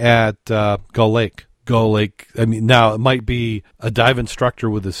thing at Gull Lake. Gull Lake, I mean, now it might be a dive instructor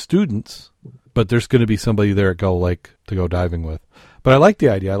with his students, but there's going to be somebody there at Gull Lake to go diving with. But I like the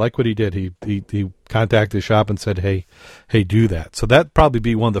idea. I like what he did. He contacted the shop and said, hey, do that. So that'd probably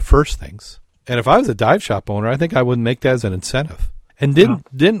be one of the first things. And if I was a dive shop owner, I think I would make that as an incentive. And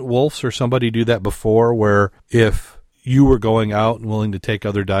didn't Wolf's or somebody do that before, where if you were going out and willing to take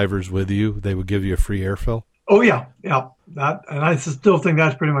other divers with you, they would give you a free air fill? Oh, yeah. Yeah. And I still think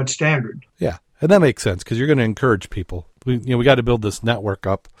that's pretty much standard. Yeah. And that makes sense because you're going to encourage people. We got to build this network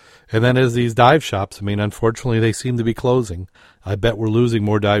up. And then as these dive shops, I mean, unfortunately, they seem to be closing. I bet we're losing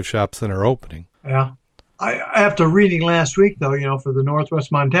more dive shops than are opening. Yeah. After reading last week, though, for the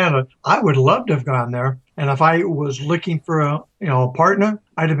Northwest Montana, I would love to have gone there. And if I was looking for a partner,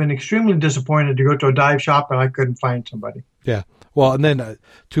 I'd have been extremely disappointed to go to a dive shop and I couldn't find somebody. Yeah. Well, and then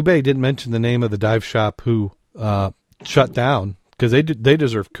too bad didn't mention the name of the dive shop who shut down, because they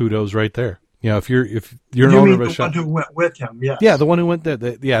deserve kudos right there. If you're an owner of a shop, the one who went with him, yes. Yeah, the one who went there.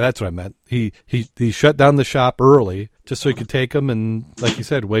 Yeah, that's what I meant. He shut down the shop early just so he could take them and, like you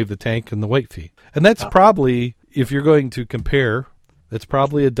said, waive the tank and the weight fee. And that's probably, if you're going to compare, that's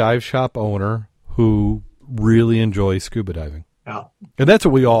probably a dive shop owner who really enjoys scuba diving. Yeah. And that's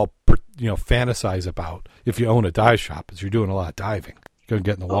what we all fantasize about. If you own a dive shop, is you're doing a lot of diving. You're going to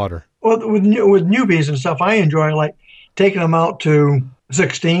get in the water. Well, with newbies and stuff, I enjoy like taking them out to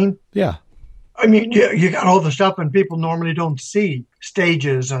 16. Yeah. I mean, you got all the stuff and people normally don't see,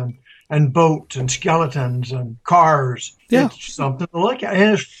 stages and boats and skeletons and cars. Yeah. It's something to look at,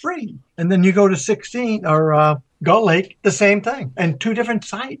 and it's free. And then you go to 16 or Gull Lake, the same thing, and 2 different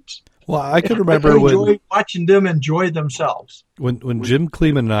sites. Well, I can remember when watching them enjoy themselves. When Jim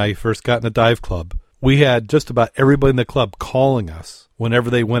Kleeman and I first got in the dive club, we had just about everybody in the club calling us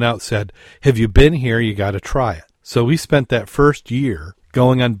whenever they went out, said, "Have you been here? You got to try it." So we spent that first year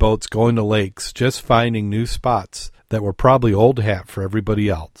going on boats, going to lakes, just finding new spots that were probably old hat for everybody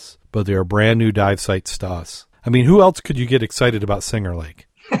else, but they are brand new dive sites to us. I mean, who else could you get excited about Singer Lake?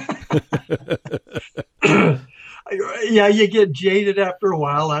 Yeah, you get jaded after a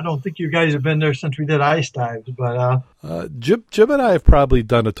while. I don't think you guys have been there since we did ice dives, but Jim and I have probably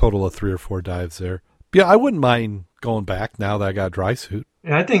done a total of 3 or 4 dives there. Yeah, I wouldn't mind going back now that I got a dry suit.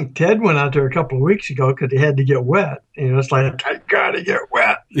 and I think Ted went out there a couple of weeks ago because he had to get wet. It's like, I got to get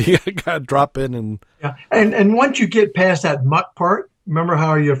wet. Yeah, got to drop in and... Yeah, and once you get past that muck part, remember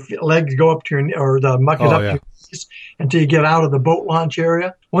how your legs go up to or the muck is up to your knees until you get out of the boat launch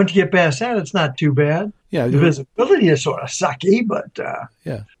area? Once you get past that, it's not too bad. Yeah, the visibility is sort of sucky, but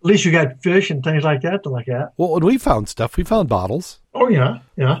at least you got fish and things like that to look at. Well, when we found stuff, we found bottles. Oh, yeah.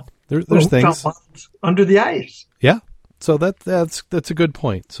 There's things under the ice. Yeah, so that's a good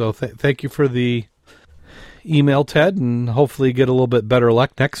point. So thank you for the email, Ted, and hopefully get a little bit better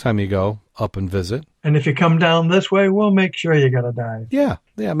luck next time you go up and visit. And if you come down this way, we'll make sure you got to dive. Yeah,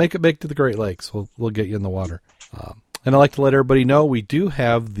 make it to the Great Lakes. We'll get you in the water. And I'd like to let everybody know we do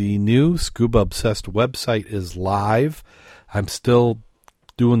have the new Scuba Obsessed website is live. I'm still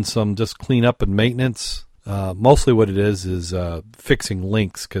doing some just cleanup and maintenance. Mostly what it is fixing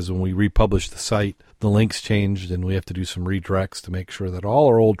links, because when we republish the site, the links changed and we have to do some redirects to make sure that all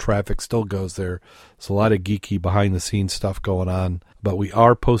our old traffic still goes there. There's a lot of geeky behind the scenes stuff going on, but we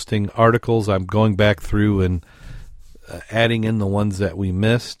are posting articles. I'm going back through and adding in the ones that we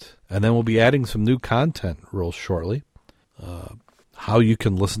missed, and then we'll be adding some new content real shortly. How you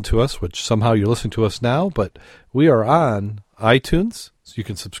can listen to us, which somehow you're listening to us now, but we are on iTunes, so you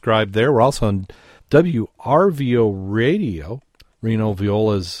can subscribe there. We're also on WRVO Radio, Reno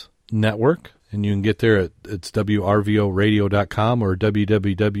Viola's network, and you can get there it's WRVOradio.com or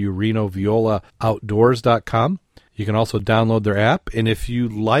www.RenoViolaOutdoors.com. You can also download their app, and if you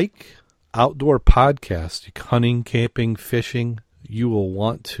like outdoor podcasts, hunting, camping, fishing, you will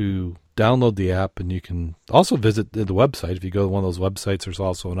want to download the app, and you can also visit the website. If you go to one of those websites, there's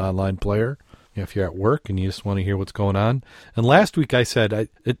also an online player. If you're at work and you just want to hear what's going on. And last week I said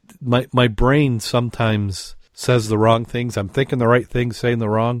my brain sometimes says the wrong things. I'm thinking the right things, saying the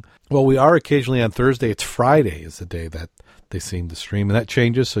wrong. Well, we are occasionally on Thursday. It's Friday is the day that they seem to stream, and that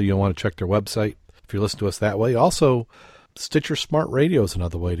changes, so you'll want to check their website if you listen to us that way. Also, Stitcher Smart Radio is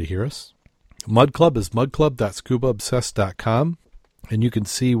another way to hear us. Mud Club is mudclub.scubaobsessed.com, and you can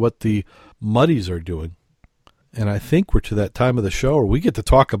see what the muddies are doing. And I think we're to that time of the show where we get to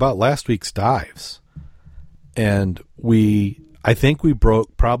talk about last week's dives. And I think we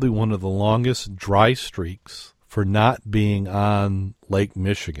broke probably one of the longest dry streaks for not being on Lake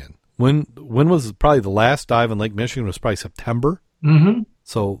Michigan. When was probably the last dive in Lake Michigan? It was probably September. Mm-hmm.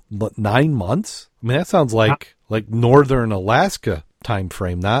 So 9 months? I mean, that sounds like northern Alaska time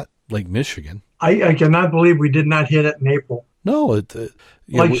frame, not Lake Michigan. I cannot believe we did not hit it in April. No,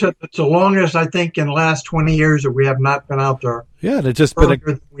 like I said, it's the longest, I think, in the last 20 years that we have not been out there. Yeah, and it's just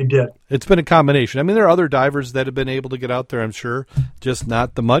been we did. It's been a combination. I mean, there are other divers that have been able to get out there, I'm sure, just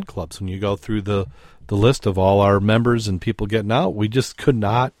not the mud clubs. When you go through the list of all our members and people getting out, we just could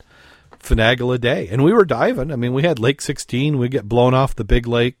not finagle a day. And we were diving. I mean, we had Lake 16. We get blown off the big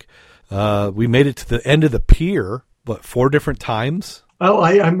lake. We made it to the end of the pier, 4 different times. Well,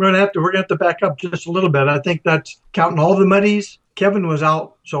 we're going to have to back up just a little bit. I think that's counting all the muddies. Kevin was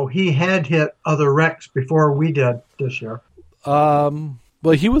out, so he had hit other wrecks before we did this year. Well,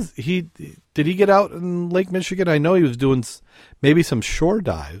 did he get out in Lake Michigan? I know he was doing maybe some shore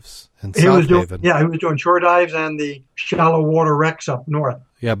dives in South Haven. He was doing shore dives and the shallow water wrecks up north.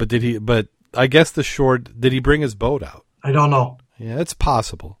 Yeah, but I guess did he bring his boat out? I don't know. Yeah, it's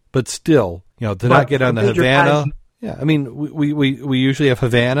possible. But still, not get on the Havana. Yeah, I mean, we usually have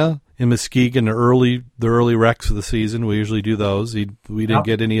Havana in Muskegon, the early wrecks of the season. We usually do those. We didn't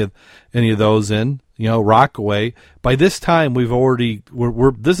get any of those in. Rockaway. By this time,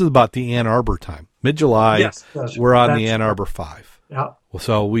 we're this is about the Ann Arbor time. Mid-July, yes, we're on the Ann Arbor 5. Yeah.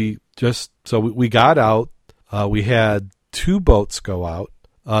 So we got out. We had 2 boats go out.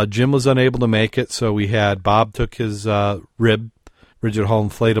 Jim was unable to make it, so we had Bob took his rigid hull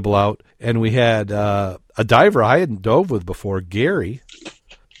inflatable out, and we had a diver I hadn't dove with before, Gary.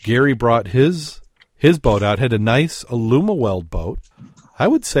 Gary brought his boat out, had a nice AlumaWeld boat. I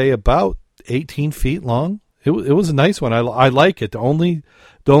would say about 18 feet long. It was a nice one. I like it. The only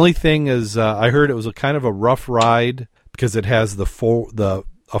thing is I heard it was a kind of a rough ride because it has a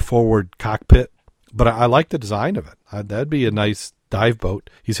forward cockpit, but I like the design of it. That'd be a nice dive boat.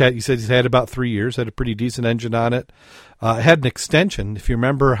 He said he's had about 3 years, had a pretty decent engine on it. Had an extension. If you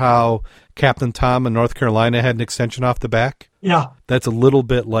remember how Captain Tom in North Carolina had an extension off the back? Yeah. That's a little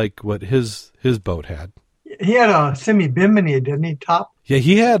bit like what his boat had. He had a semi-bimini, didn't he, top? Yeah,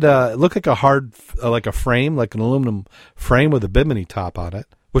 he had it looked like a hard, like a frame, like an aluminum frame with a bimini top on it.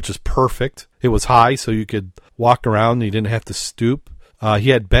 which is perfect. It was high, so you could walk around and you didn't have to stoop. He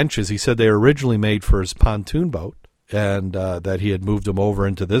had benches. He said they were originally made for his pontoon boat, and that he had moved them over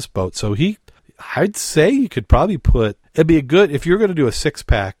into this boat. So I'd say you could probably it'd be a good, if you're going to do a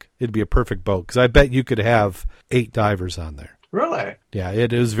 6-pack, it'd be a perfect boat, because I bet you could have 8 divers on there. Really? Yeah,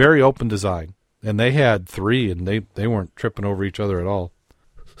 it is very open design. And they had 3, and they weren't tripping over each other at all.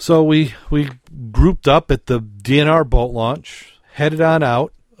 So we grouped up at the DNR boat launch, headed on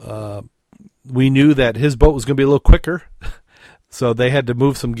out. We knew that his boat was going to be a little quicker, so they had to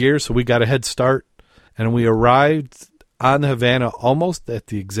move some gears, so we got a head start. And we arrived on the Havana almost at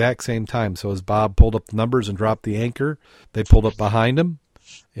the exact same time. So as Bob pulled up the numbers and dropped the anchor, they pulled up behind him.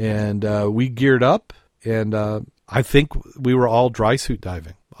 And we geared up, and I think we were all dry suit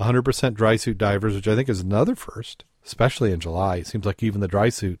diving. 100% dry suit divers, which I think is another first, especially in July. It seems like even the dry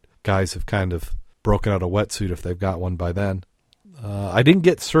suit guys have kind of broken out a wetsuit if they've got one by then. I didn't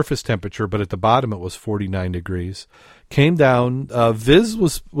get surface temperature, but at the bottom it was 49 degrees. Came down. Viz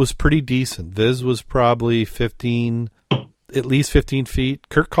was pretty decent. Viz was probably at least 15 feet.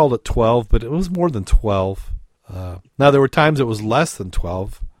 Kurt called it 12, but it was more than 12. Now, there were times it was less than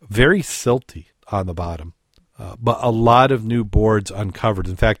 12. Very silty on the bottom. But a lot of new boards uncovered.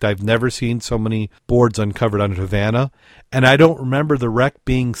 In fact, I've never seen so many boards uncovered on Havana, and I don't remember the wreck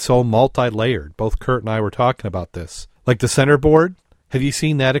being so multi-layered. Both Kurt and I were talking about this. Like the center board, have you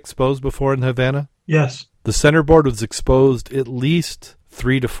seen that exposed before in Havana? Yes. The center board was exposed at least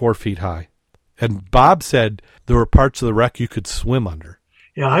 3 to 4 feet high. And Bob said there were parts of the wreck you could swim under.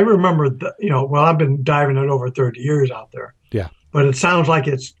 Yeah, I remember, I've been diving it over 30 years out there. Yeah. But it sounds like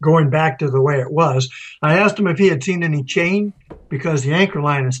it's going back to the way it was. I asked him if he had seen any chain, because the anchor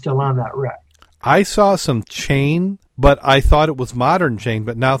line is still on that wreck. I saw some chain, but I thought it was modern chain.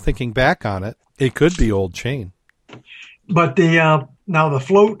 But now thinking back on it, it could be old chain. But now the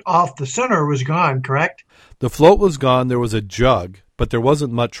float off the center was gone, correct? The float was gone. There was a jug, but there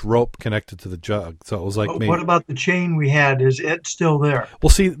wasn't much rope connected to the jug. So it was like maybe... What about the chain we had? Is it still there? Well,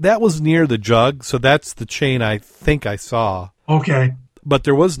 see, that was near the jug, so that's the chain I think I saw. Okay. But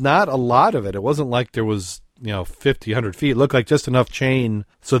there was not a lot of it. It wasn't like there was, 50, 100 feet. It looked like just enough chain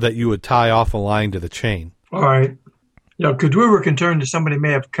so that you would tie off a line to the chain. All right. Because we were concerned that somebody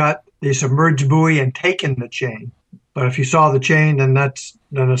may have cut the submerged buoy and taken the chain. But if you saw the chain, then it's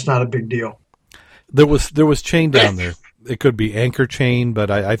not a big deal. There was chain down there. It could be anchor chain,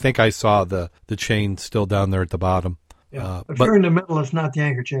 but I think I saw the chain still down there at the bottom. Yeah. If you're in the middle, it's not the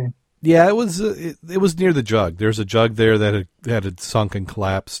anchor chain. Yeah, it was near the jug. There's a jug there that had sunk and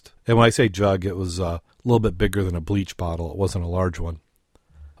collapsed. And when I say jug, it was a little bit bigger than a bleach bottle. It wasn't a large one.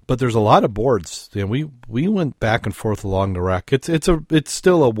 But there's a lot of boards. We went back and forth along the wreck. It's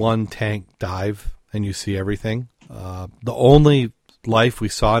still a one tank dive, and you see everything. The only life we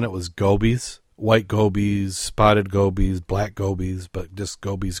saw in it was gobies. White gobies, spotted gobies, black gobies, but just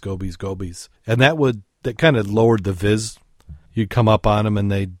gobies. And that kind of lowered the viz. You'd come up on them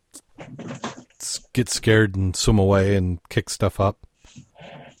and they'd get scared and swim away and kick stuff up.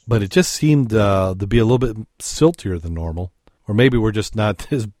 But it just seemed to be a little bit siltier than normal. Or maybe we're just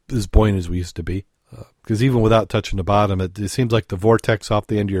not as buoyant as we used to be. Because even without touching the bottom, it seems like the vortex off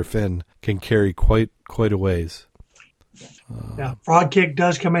the end of your fin can carry quite a ways. Yeah, frog kick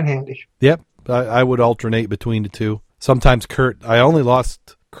does come in handy. Yep. I would alternate between the two. Sometimes I only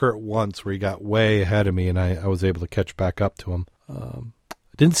lost Kurt once where he got way ahead of me, and I was able to catch back up to him.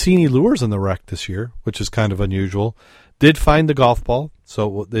 Didn't see any lures in the wreck this year, which is kind of unusual. Did find the golf ball,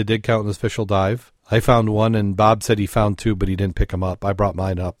 so they did count as official dive. I found one, and Bob said he found 2, but he didn't pick them up. I brought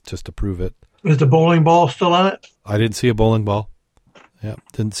mine up just to prove it. Is the bowling ball still on it? I didn't see a bowling ball. Yeah,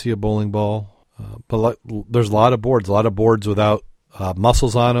 didn't see a bowling ball. But there's a lot of boards without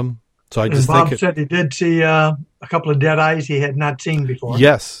muscles on them. So I just Bob said he did see a couple of dead eyes he had not seen before.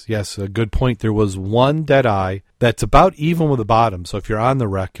 Yes, a good point. There was one dead eye that's about even with the bottom. So if you're on the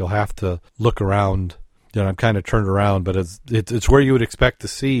wreck, you'll have to look around. I'm kind of turned around, but it's where you would expect to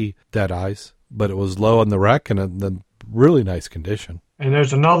see dead eyes. But it was low on the wreck and in really nice condition. And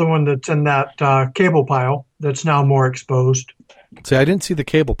there's another one that's in that cable pile that's now more exposed. See, I didn't see the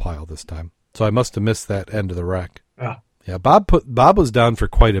cable pile this time, so I must have missed that end of the wreck. Yeah. Yeah, Bob was down for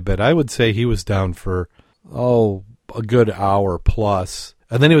quite a bit. I would say he was down for, a good hour plus.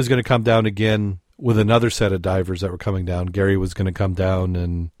 And then he was going to come down again with another set of divers that were coming down. Gary was going to come down,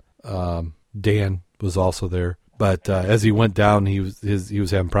 and Dan was also there. But as he went down, he was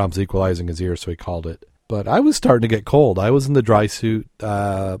having problems equalizing his ear, so he called it. But I was starting to get cold. I was in the dry suit.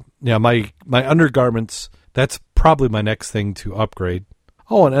 My undergarments, that's probably my next thing to upgrade.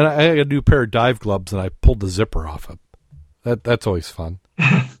 Oh, and I had a new pair of dive gloves, and I pulled the zipper off it. That's always fun.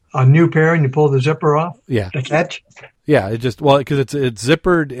 A new pair and you pull the zipper off? Yeah. The catch? Yeah, because it's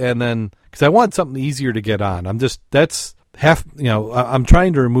zippered, and then because I want something easier to get on. I'm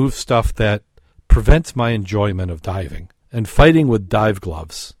trying to remove stuff that prevents my enjoyment of diving. And fighting with dive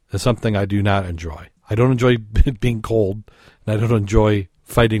gloves is something I do not enjoy. I don't enjoy being cold, and I don't enjoy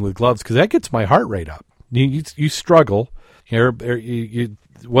fighting with gloves because that gets my heart rate up. You struggle. You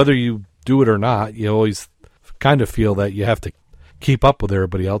whether you do it or not, you always kind of feel that you have to keep up with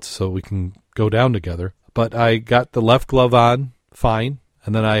everybody else so we can go down together. But I got the left glove on, fine,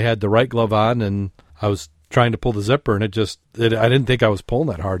 and then I had the right glove on, and I was trying to pull the zipper, and I didn't think I was pulling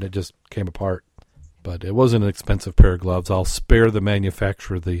that hard, and it just came apart. But it wasn't an expensive pair of gloves. I'll spare the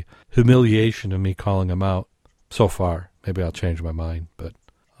manufacturer the humiliation of me calling them out so far. Maybe I'll change my mind. But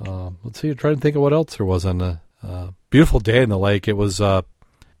let's see. I'm trying to think of what else there was on the beautiful day in the lake. It was about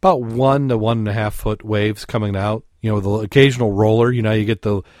 1 to 1.5 foot waves coming out. With the occasional roller. You get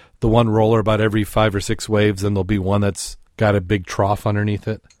the one roller about every 5 or 6 waves, and there'll be one that's got a big trough underneath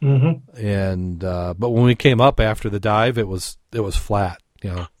it. Mm-hmm. And but when we came up after the dive, it was flat.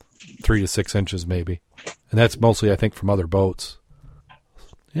 3 to 6 inches maybe, and that's mostly I think from other boats.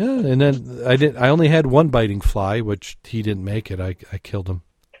 Yeah, and then I only had one biting fly, which he didn't make it. I killed him.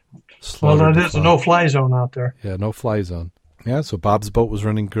 Well, there's a no-fly zone out there. Yeah, no fly zone. Yeah, so Bob's boat was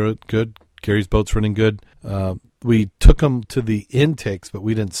running good. Gary's boat's running good. We took them to the intakes, but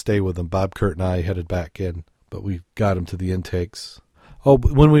we didn't stay with them. Bob, Kurt, and I headed back in, but we got them to the intakes. Oh,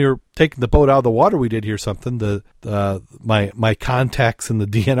 when we were taking the boat out of the water, we did hear something. My contacts in the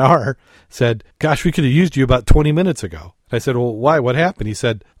DNR said, "Gosh, we could have used you about 20 minutes ago." I said, "Well, why? What happened?" He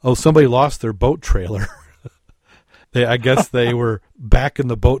said, "Oh, somebody lost their boat trailer." I guess they were back in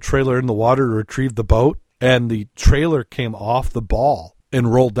the boat trailer in the water to retrieve the boat, and the trailer came off the ball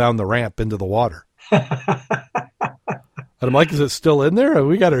and rolled down the ramp into the water. And I'm like, "Is it still in there?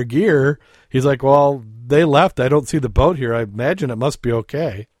 We got our gear." He's like, "Well, they left. I don't see the boat here. I imagine it must be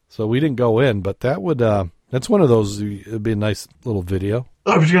okay." So we didn't go in, but that's one of those. It'd be a nice little video.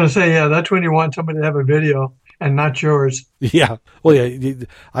 I was going to say, yeah, that's when you want somebody to have a video and not yours. Yeah. Well, yeah,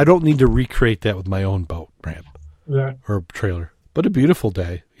 I don't need to recreate that with my own boat ramp. Yeah. Or trailer. But a beautiful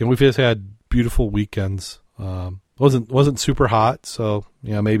day. We've just had beautiful weekends. Wasn't super hot, so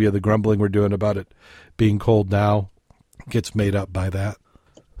maybe the grumbling we're doing about it being cold now gets made up by that.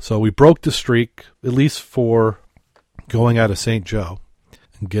 So we broke the streak, at least for going out of St. Joe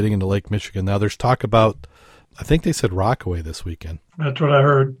and getting into Lake Michigan. Now there's talk about, I think they said Rockaway this weekend. That's what I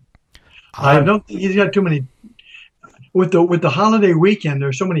heard. I don't think he's got too many. With the holiday weekend,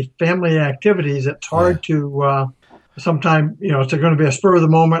 there's so many family activities. It's hard to. Sometimes it's going to be a spur of the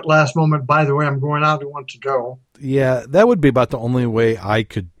moment, last moment. By the way, I'm going out. I want to go. Yeah, that would be about the only way I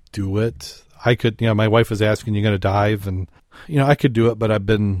could do it. I could, my wife was asking, "You going to dive?" And I could do it, but I've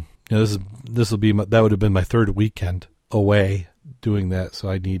been, that would have been my third weekend away doing that. So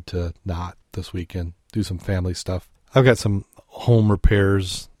I need to not this weekend do some family stuff. I've got some home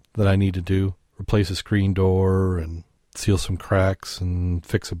repairs that I need to do, replace a screen door and seal some cracks and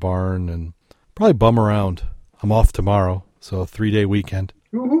fix a barn and probably bum around. I'm off tomorrow, so a 3-day weekend.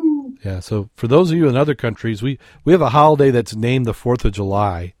 Woo-hoo. Yeah, so for those of you in other countries, we have a holiday that's named the 4th of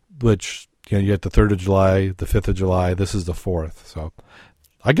July, which, you get the 3rd of July, the 5th of July. This is the 4th. So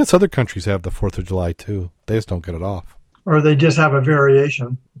I guess other countries have the 4th of July, too. They just don't get it off. Or they just have a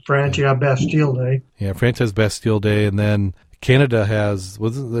variation. France, you got Bastille Day. Yeah, France has Bastille Day, and then Canada has,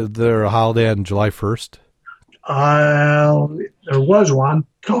 wasn't there a holiday on July 1st? There was one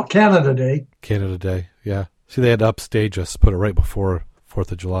called Canada Day. Canada Day, yeah. See, they had to upstage us, put it right before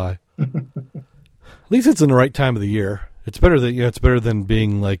 4th of July. At least it's in the right time of the year. It's better than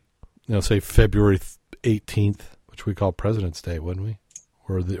being like, say February 18th, which we call President's Day, wouldn't we?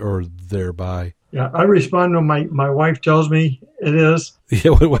 Or thereby. Yeah, I respond when my wife tells me it is.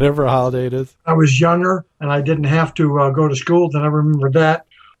 Yeah, whatever holiday it is. I was younger and I didn't have to go to school, then I remember that.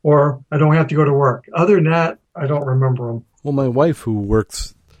 Or I don't have to go to work. Other than that, I don't remember them. Well, my wife, who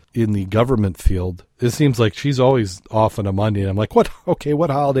works in the government field, it seems like she's always off on a Monday. And I'm like, what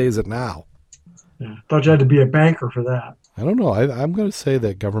holiday is it now? Yeah, thought you had to be a banker for that. I don't know. I'm going to say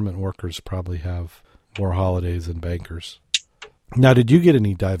that government workers probably have more holidays than bankers. Now, did you get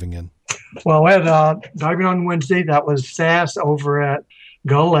any diving in? Well, I had diving on Wednesday. That was SAS over at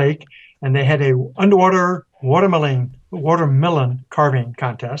Gull Lake, and they had a underwater watermelon carving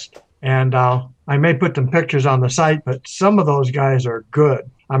contest. And I may put some pictures on the site, but some of those guys are good.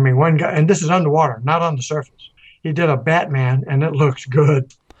 I mean, one guy, and this is underwater, not on the surface. He did a Batman, and it looks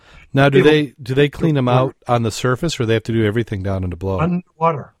good. Now, do they clean them out on the surface, or they have to do everything down in the below?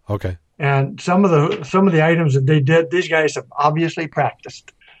 Underwater. Okay. And some of the items that they did, these guys have obviously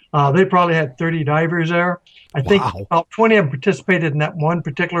practiced. They probably had 30 divers there. I think about 20 of them participated in that one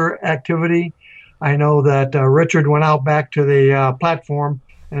particular activity. I know that Richard went out back to the platform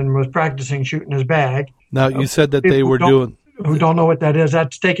and was practicing shooting his bag. Now, you said that they were doing... Who don't know what that is,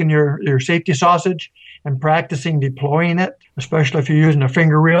 that's taking your safety sausage and practicing deploying it, especially if you're using a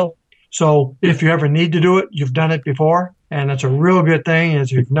finger reel. So if you ever need to do it, you've done it before. And it's a real good thing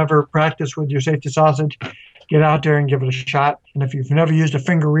is if you've never practiced with your safety sausage, get out there and give it a shot. And if you've never used a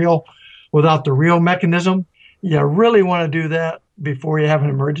finger reel without the reel mechanism, you really want to do that before you have an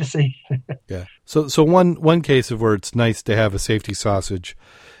emergency. Yeah. So one case of where it's nice to have a safety sausage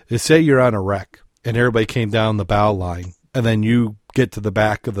is, say you're on a wreck and everybody came down the bow line, and then you get to the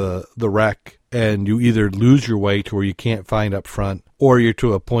back of the wreck and you either lose your way to where you can't find up front, or you're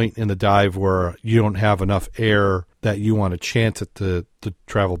to a point in the dive where you don't have enough air that you want to chance it to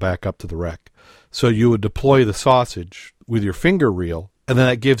travel back up to the wreck. So you would deploy the sausage with your finger reel, and then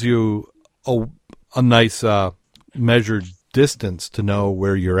that gives you a nice measured distance to know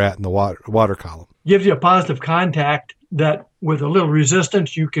where you're at in the water column. Gives you a positive contact that with a little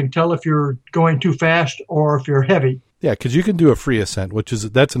resistance, you can tell if you're going too fast or if you're heavy. Yeah, because you can do a free ascent,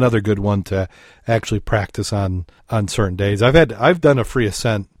 that's another good one to actually practice on certain days. I've done a free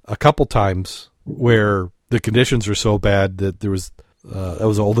ascent a couple times where the conditions are so bad that that was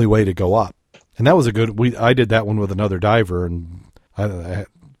the only way to go up, and that was I did that one with another diver, and I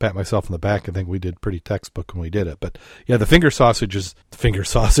pat myself on the back. I think we did pretty textbook when we did it. But yeah, the finger sausage is finger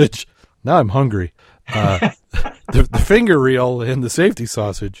sausage. Now I'm hungry. The finger reel and the safety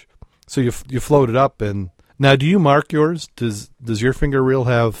sausage. So you float it up and. Now, do you mark yours? Does your finger reel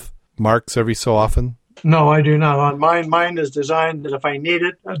have marks every so often? No, I do not. On mine is designed that if I need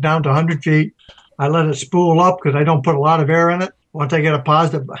it down to 100 feet, I let it spool up because I don't put a lot of air in it. Once I get a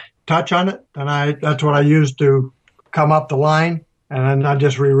positive touch on it, then that's what I use to come up the line, and then I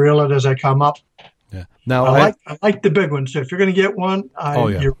just re-reel it as I come up. Yeah. Now I like the big ones. So if you're going to get one, yeah.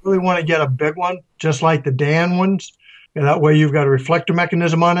 You really want to get a big one, just like the Dan ones. And that way you've got a reflector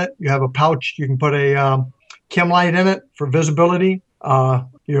mechanism on it. You have a pouch. You can put a chem light in it for visibility.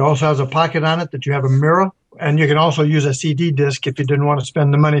 It also has a pocket on it that you have a mirror, and you can also use a CD disc if you didn't want to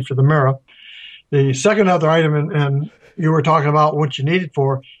spend the money for the mirror. The second other item, and you were talking about what you need it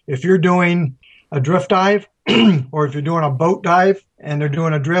for, if you're doing a drift dive or if you're doing a boat dive and they're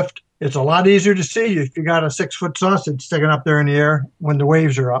doing a drift, it's a lot easier to see if you got a 6-foot sausage sticking up there in the air when the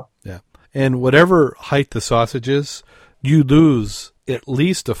waves are up. Yeah, and whatever height the sausage is, you lose at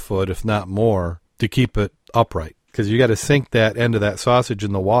least a foot, if not more, to keep it upright, because you got to sink that end of that sausage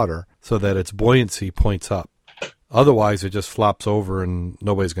in the water so that its buoyancy points up. Otherwise, it just flops over and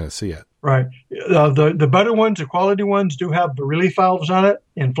nobody's going to see it. Right. The better ones, the quality ones, do have the relief valves on it,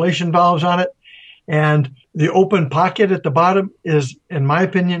 inflation valves on it, and the open pocket at the bottom is, in my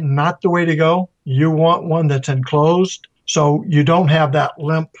opinion, not the way to go. You want one that's enclosed, so you don't have that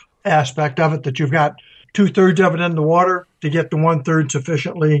limp aspect of it that you've got 2/3 of it in the water to get the 1/3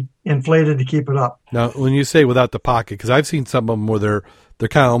 sufficiently inflated to keep it up. Now, when you say without the pocket, because I've seen some of them where they're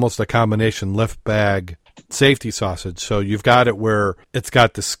kind of almost a combination lift bag safety sausage. So you've got it where it's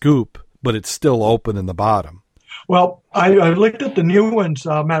got the scoop, but it's still open in the bottom. Well, I looked at the new ones.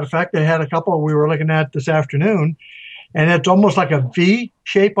 Matter of fact, they had a couple we were looking at this afternoon, and it's almost like a V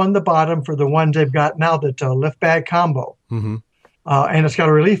shape on the bottom for the ones they've got now that's a lift bag combo. Mm-hmm. And it's got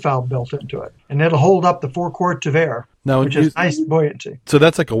a relief valve built into it, and it'll hold up to 4 quarts of air, which is nice buoyancy. So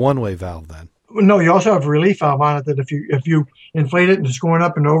that's like a one-way valve then? No, you also have a relief valve on it that if you inflate it and it's going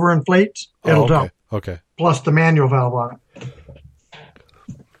up and over inflates, it'll dump. Okay. Plus the manual valve on it.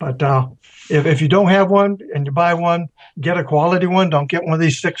 But if you don't have one and you buy one, get a quality one. Don't get one of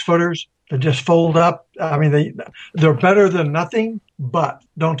these 6-footers that just fold up. I mean, they're better than nothing, but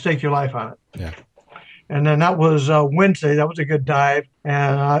don't stake your life on it. Yeah. And then that was Wednesday. That was a good dive.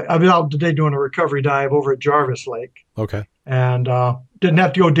 And I was out today doing a recovery dive over at Jarvis Lake. Okay. And didn't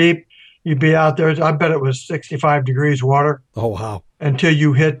have to go deep. You'd be out there. I bet it was 65 degrees water. Oh, wow. Until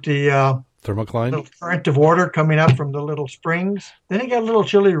you hit the thermocline? Little current of water coming up from the little springs. Then it got a little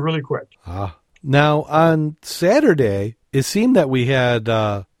chilly really quick. Now, on Saturday, it seemed that we had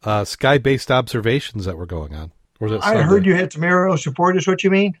sky-based observations that were going on. I heard you had some aerial support, is what you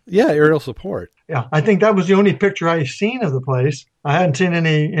mean? Yeah, aerial support. Yeah, I think that was the only picture I've seen of the place. I hadn't seen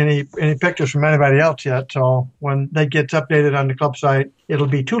any pictures from anybody else yet, so when that gets updated on the club site, it'll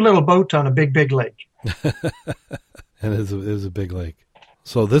be 2 little boats on a big, big lake. And it is a big lake.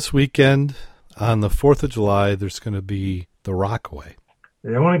 So this weekend, on the 4th of July, there's going to be the Rockaway.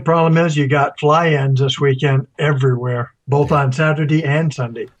 The only problem is you got fly-ins this weekend everywhere, both on Saturday and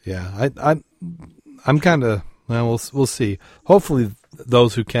Sunday. Yeah, I'm kind of, well, we'll see. Hopefully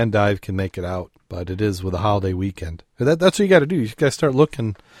those who can dive can make it out, but it is with a holiday weekend. That's what you got to do. You got to start look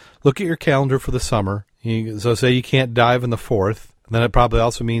at your calendar for the summer. So say you can't dive on the 4th, and then it probably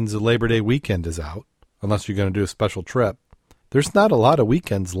also means the Labor Day weekend is out, unless you're going to do a special trip. There's not a lot of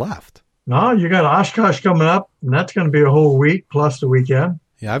weekends left. No, you got Oshkosh coming up, and that's going to be a whole week plus the weekend.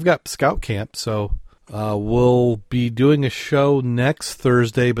 Yeah, I've got scout camp, so we'll be doing a show next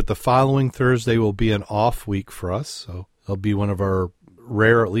Thursday, but the following Thursday will be an off week for us, so it'll be one of our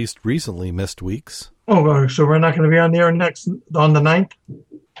rare, at least recently missed weeks. Oh, so we're not going to be on the air on the 9th?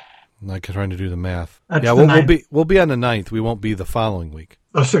 I'm not trying to do the math. That's yeah, we'll be on the 9th. We won't be the following week.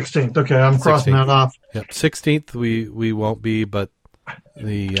 The 16th. Okay, I'm crossing 16th. that off. Yep, 16th we won't be, but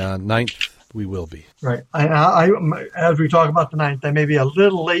the 9th we will be. Right. I as we talk about the 9th, I may be a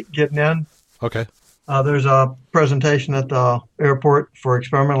little late getting in. Okay. There's a presentation at the airport for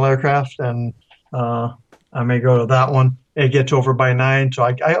experimental aircraft, and I may go to that one. It gets over by 9, so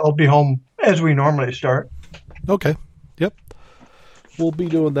I'll be home as we normally start. Okay. Yep. We'll be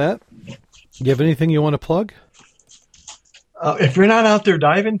doing that. You have anything you want to plug? If you're not out there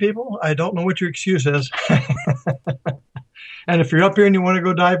diving, people, I don't know what your excuse is. And if you're up here and you want to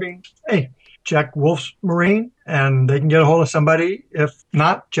go diving, hey, check Wolf's Marine, and they can get a hold of somebody. If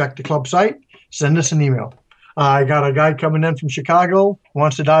not, check the club site. Send us an email. I got a guy coming in from Chicago,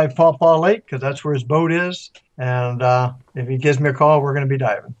 wants to dive Paw Paw Lake because that's where his boat is. And if he gives me a call, we're going to be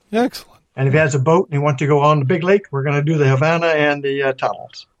diving. Excellent. And if he has a boat and he wants to go on the big lake, we're going to do the Havana and the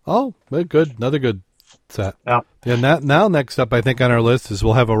tunnels. Oh, good. Another good set. Yeah. And now next up, I think on our list is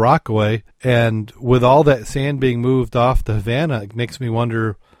we'll have a Rockaway. And with all that sand being moved off the Havana, it makes me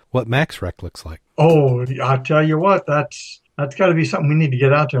wonder what Mack's wreck looks like. Oh, I'll tell you what, that's got to be something we need to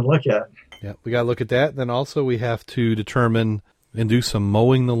get out there and look at. Yeah, we got to look at that. Then also we have to determine and do some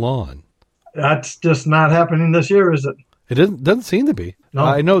mowing the lawn. That's just not happening this year, is it? It doesn't seem to be. No.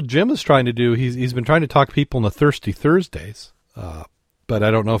 I know Jim is trying to do. He's been trying to talk people into Thirsty Thursdays, but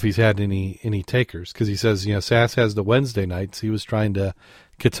I don't know if he's had any takers because he says SAS has the Wednesday nights. He was trying to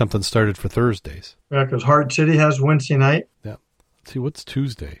get something started for Thursdays. Yeah, because Heart City has Wednesday night. Yeah. Let's see, what's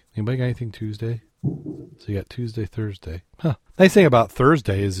Tuesday? Anybody got anything Tuesday? So you got Tuesday, Thursday. Huh. Nice thing about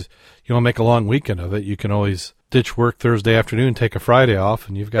Thursday is you want to make a long weekend of it. You can always ditch work Thursday afternoon, take a Friday off,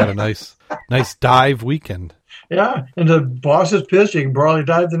 and you've got a nice dive weekend. Yeah, and the boss is pissed. You can probably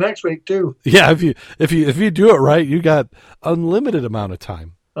dive the next week too. Yeah, if you do it right, you got unlimited amount of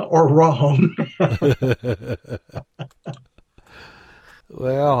time. Or wrong.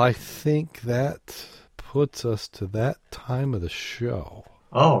 Well, I think that puts us to that time of the show.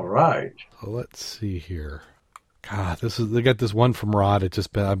 All right. So let's see here. God, they got this one from Rod.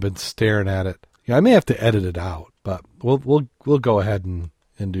 I've been staring at it. Yeah, I may have to edit it out, but we'll go ahead and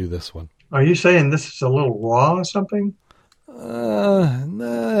do this one. Are you saying this is a little raw or something?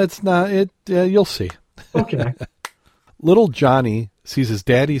 No, it's not. You'll see. Okay. Little Johnny sees his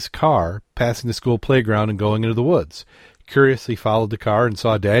daddy's car passing the school playground and going into the woods. Curiously followed the car and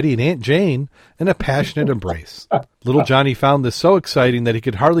saw Daddy and Aunt Jane in a passionate embrace. Little Johnny found this so exciting that he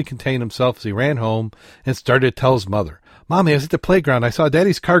could hardly contain himself as he ran home and started to tell his mother, "Mommy, I was at the playground. I saw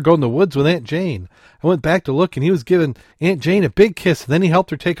Daddy's car go in the woods with Aunt Jane. I went back to look, and he was giving Aunt Jane a big kiss, and then he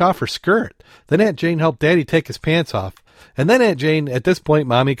helped her take off her skirt. Then Aunt Jane helped Daddy take his pants off. And then Aunt Jane, at this point,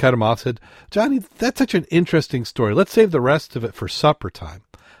 Mommy cut him off, said, 'Johnny, that's such an interesting story. Let's save the rest of it for supper time.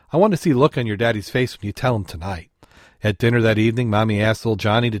 I want to see the look on your daddy's face when you tell him tonight.' At dinner that evening, Mommy asked little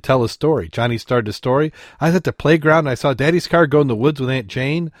Johnny to tell his story. Johnny started the story. 'I was at the playground and I saw Daddy's car go in the woods with Aunt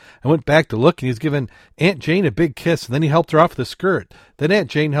Jane. I went back to look and he was giving Aunt Jane a big kiss and then he helped her off with the skirt. Then Aunt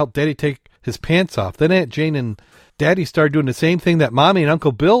Jane helped Daddy take his pants off. Then Aunt Jane and Daddy started doing the same thing that Mommy and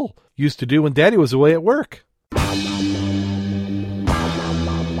Uncle Bill used to do when Daddy was away at work.'"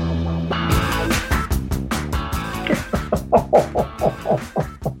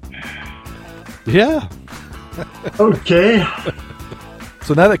 Yeah. Okay.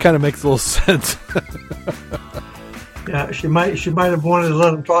 So now that kind of makes a little sense. Yeah, she might have wanted to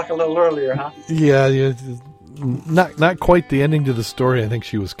let him talk a little earlier, huh? Yeah. Not quite the ending to the story I think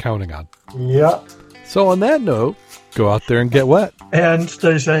she was counting on. Yep. So on that note, go out there and get wet. And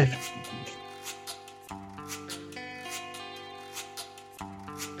stay safe.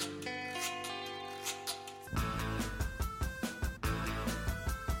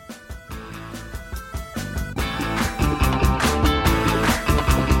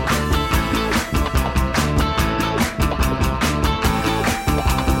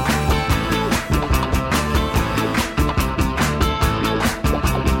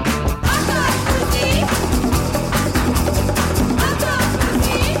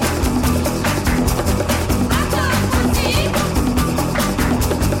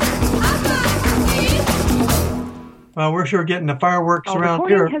 Well, we're sure getting the fireworks All around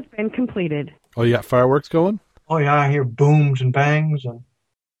recording here. has been completed. Oh, you got fireworks going? Oh yeah, I hear booms and bangs and.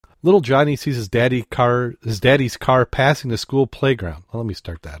 Little Johnny sees his daddy's car passing the school playground. Well, let me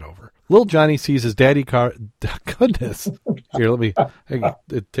start that over. Little Johnny sees his daddy car. Goodness. Here, let me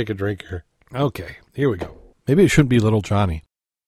take a drink here. Okay, here we go. Maybe it shouldn't be Little Johnny.